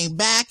hand came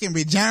back and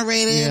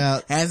regenerated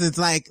as it's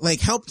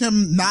like helped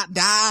him not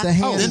die.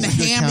 Then the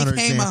hand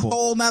became a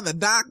whole nother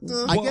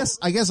Doctor.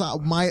 I guess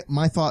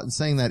my thought in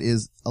saying that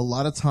is a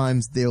lot of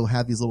times they'll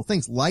have these little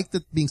things like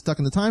being stuck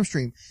in the time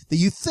stream that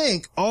you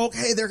think,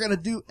 okay, they're going to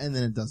do, and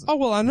then it doesn't. Oh,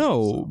 well, I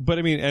know. But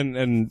I mean,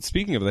 and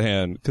speaking of the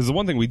hand, because the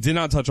one thing we did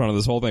not touch on in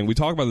this whole thing, we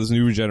talk about this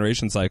new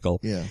regeneration cycle.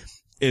 Yeah.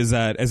 Is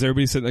that as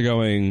everybody's sitting there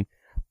going,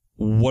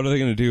 what are they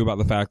going to do about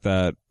the fact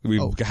that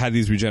we've had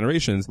these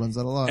regenerations? Runs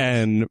out of lives.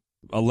 And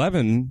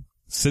 11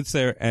 sits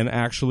there and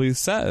actually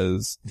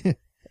says,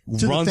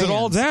 runs it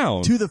all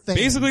down. To the fans.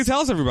 Basically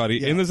tells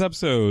everybody in this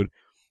episode,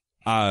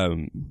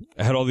 I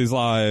had all these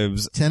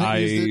lives.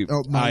 Tennant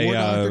my war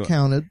doctor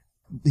counted.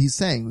 He's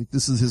saying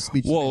this is his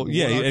speech. Well,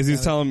 yeah, as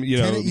he's telling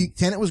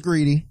Tennant was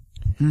greedy.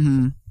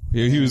 Mm-hmm.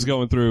 He was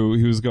going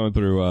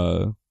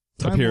through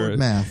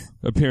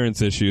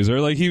appearance issues,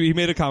 or like he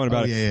made a comment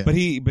about it. Yeah. But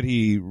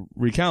he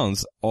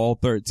recounts all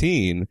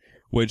 13,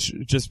 which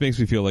just makes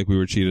me feel like we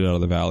were cheated out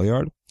of the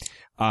Valeyard.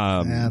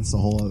 That's a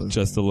whole other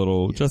just a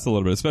little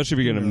bit, especially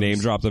if you're going to name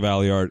drop the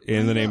Valeyard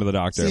in the name of the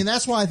Doctor. See, and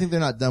that's why I think they're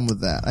not done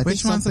with that.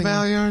 Which one's the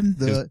Valeyard?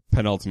 The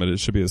penultimate. It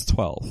should be his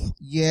 12th.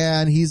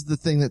 Yeah, and he's the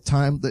thing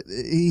that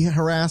he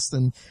harassed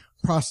and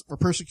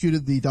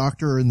persecuted the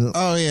Doctor in the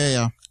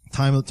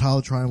time of the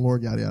Time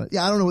Lord, yada yada.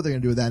 Yeah, I don't know what they're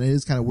gonna do with that. And it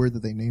is kind of weird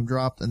that they name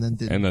dropped and then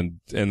didn't.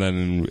 And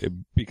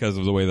then because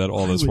of the way that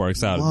all this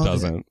works out, it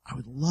doesn't. I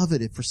would love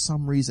it if for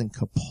some reason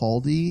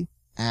Capaldi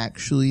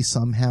actually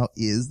somehow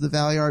is the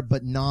Valeyard,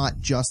 but not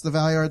just the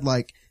Valeyard.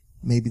 Like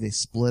maybe they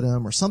split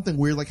him or something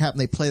weird like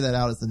happened. They play that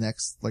out as the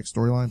next like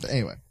storyline. But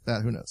anyway,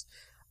 who knows?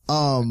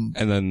 And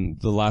then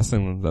the last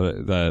thing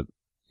that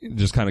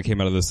just kind of came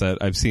out of this that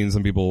I've seen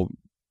some people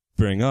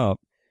bring up,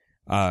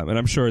 and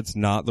I'm sure it's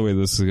not the way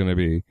this is going to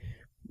be,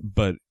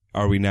 but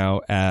are we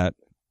now at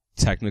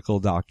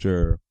technical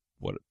Doctor,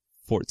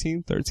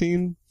 14,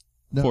 13?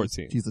 No,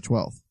 14. He's the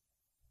 12th.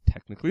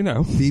 Technically,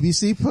 no.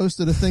 BBC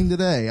posted a thing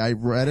today. I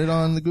read it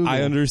on the Google.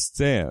 I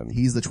understand.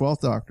 He's the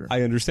 12th Doctor.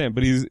 I understand,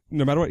 but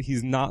no matter what,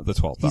 he's not the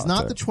 12th Doctor. He's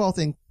not the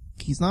 12th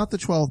he's not the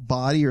 12th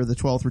body or the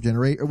 12th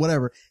regenerate or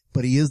whatever,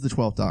 but he is the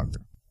 12th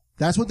Doctor.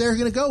 That's what they're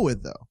going to go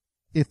with though.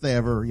 If they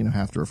ever,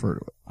 have to refer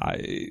to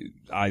it.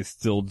 I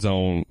still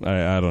don't,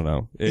 I don't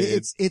know.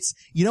 It's,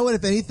 you know what,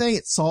 if anything,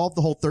 it solved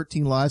the whole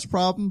 13 lives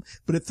problem,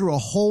 but it threw a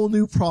whole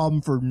new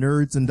problem for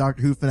nerds and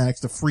Doctor Who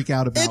fanatics to freak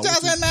out about. It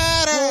doesn't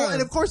matter!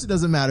 and of course it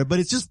doesn't matter, but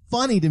it's just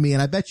funny to me.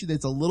 And I bet you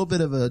there's a little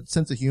bit of a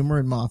sense of humor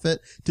in Moffat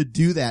to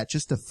do that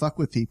just to fuck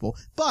with people.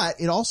 But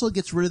it also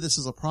gets rid of this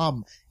as a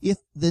problem. If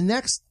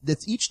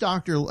each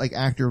Doctor, like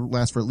actor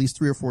lasts for at least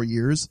 3 or 4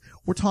 years,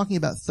 we're talking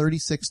about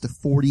 36 to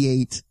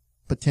 48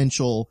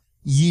 potential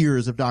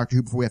years of Doctor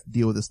Who before we have to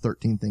deal with this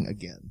 13 thing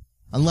again.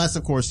 Unless,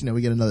 of course,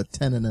 we get another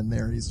Tennant in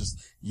there and he's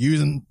just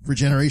using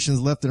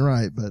regenerations left and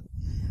right. But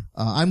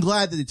I'm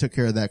glad that they took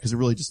care of that because it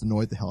really just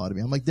annoyed the hell out of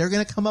me. I'm like, they're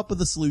going to come up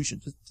with a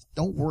solution. Just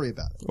don't worry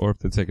about it. Or if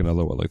they take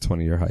another,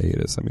 20-year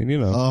hiatus. I mean,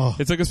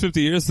 it took us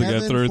 50 years to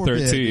get through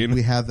 13.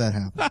 We have that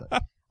happen.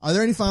 But are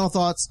there any final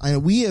thoughts? I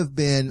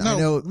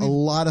know a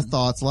lot of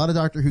thoughts, a lot of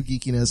Doctor Who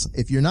geekiness.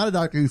 If you're not a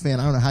Doctor Who fan,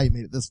 I don't know how you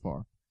made it this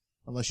far.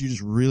 Unless you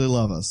just really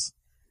love us.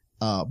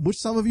 Which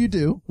some of you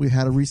do. We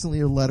had recently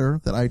a letter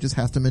that I just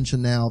have to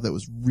mention now that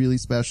was really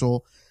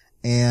special.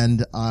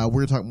 And, we're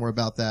going to talk more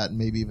about that and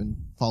maybe even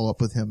follow up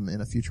with him in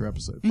a future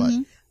episode.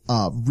 Mm-hmm.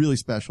 But, really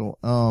special.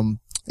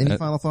 Any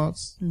final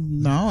thoughts?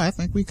 No, I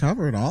think we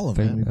covered all of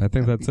it. I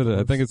think that's it.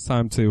 I think it's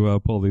time to,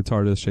 pull the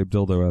TARDIS shaped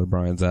dildo out of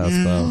Brian's ass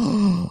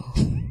though.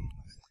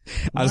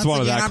 I just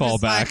wanted that call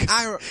back.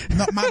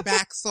 My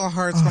back so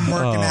hurts from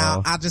working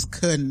out. I just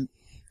couldn't.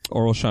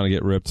 Oral's trying to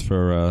get ripped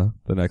for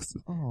the next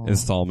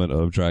installment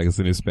of Dragons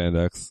the New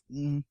Spandex.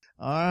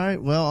 All right.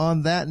 Well,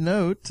 on that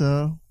note,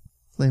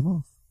 flame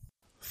off.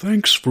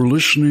 Thanks for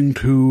listening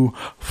to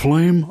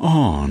Flame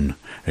On,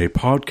 a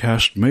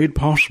podcast made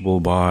possible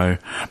by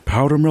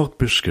Powder Milk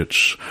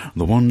Biscuits,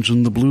 the ones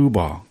in the blue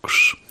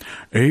box,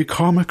 a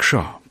comic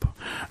shop,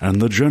 and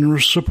the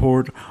generous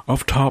support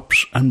of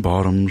tops and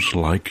bottoms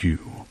like you.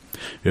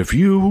 If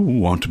you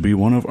want to be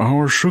one of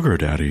our sugar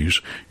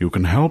daddies, you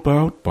can help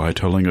out by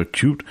telling a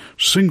cute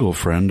single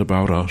friend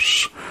about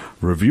us,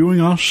 reviewing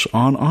us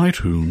on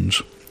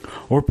iTunes,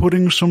 or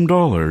putting some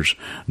dollars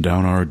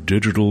down our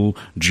digital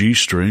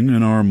G-string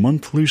in our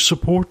monthly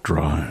support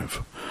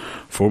drive.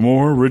 For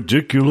more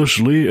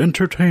ridiculously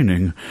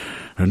entertaining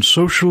and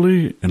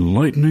socially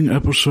enlightening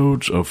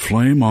episodes of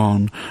Flame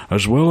On,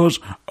 as well as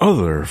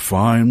other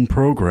fine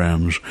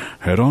programs,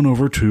 head on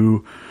over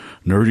to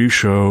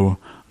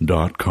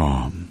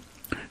nerdyshow.com.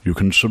 You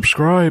can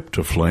subscribe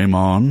to Flame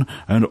On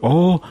and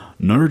all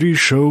Nerdy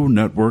Show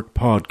Network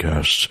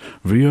podcasts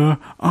via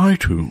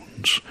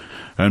iTunes.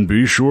 And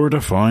be sure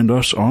to find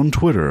us on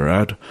Twitter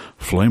at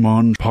Flame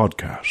On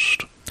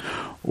Podcast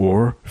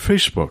or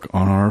Facebook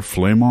on our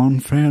Flame On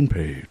fan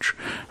page.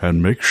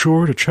 And make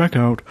sure to check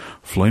out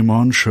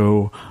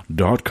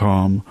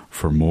flameonshow.com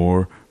for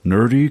more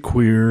nerdy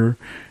queer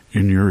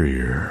in your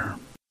ear.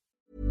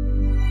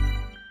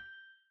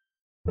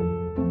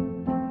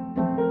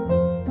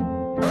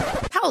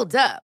 Hold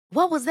up.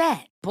 What was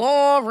that?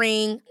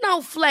 Boring.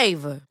 No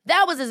flavor.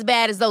 That was as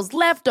bad as those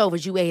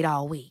leftovers you ate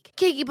all week.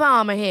 Keke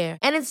Palmer here,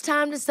 and it's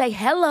time to say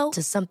hello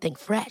to something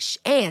fresh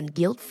and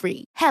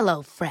guilt-free.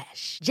 Hello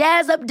Fresh.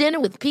 Jazz up dinner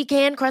with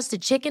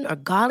pecan-crusted chicken or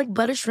garlic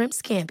butter shrimp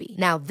scampi.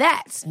 Now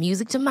that's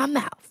music to my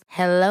mouth.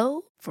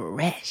 Hello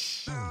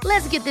Fresh.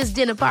 Let's get this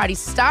dinner party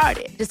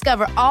started.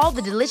 Discover all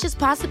the delicious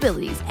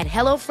possibilities at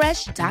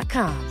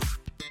HelloFresh.com.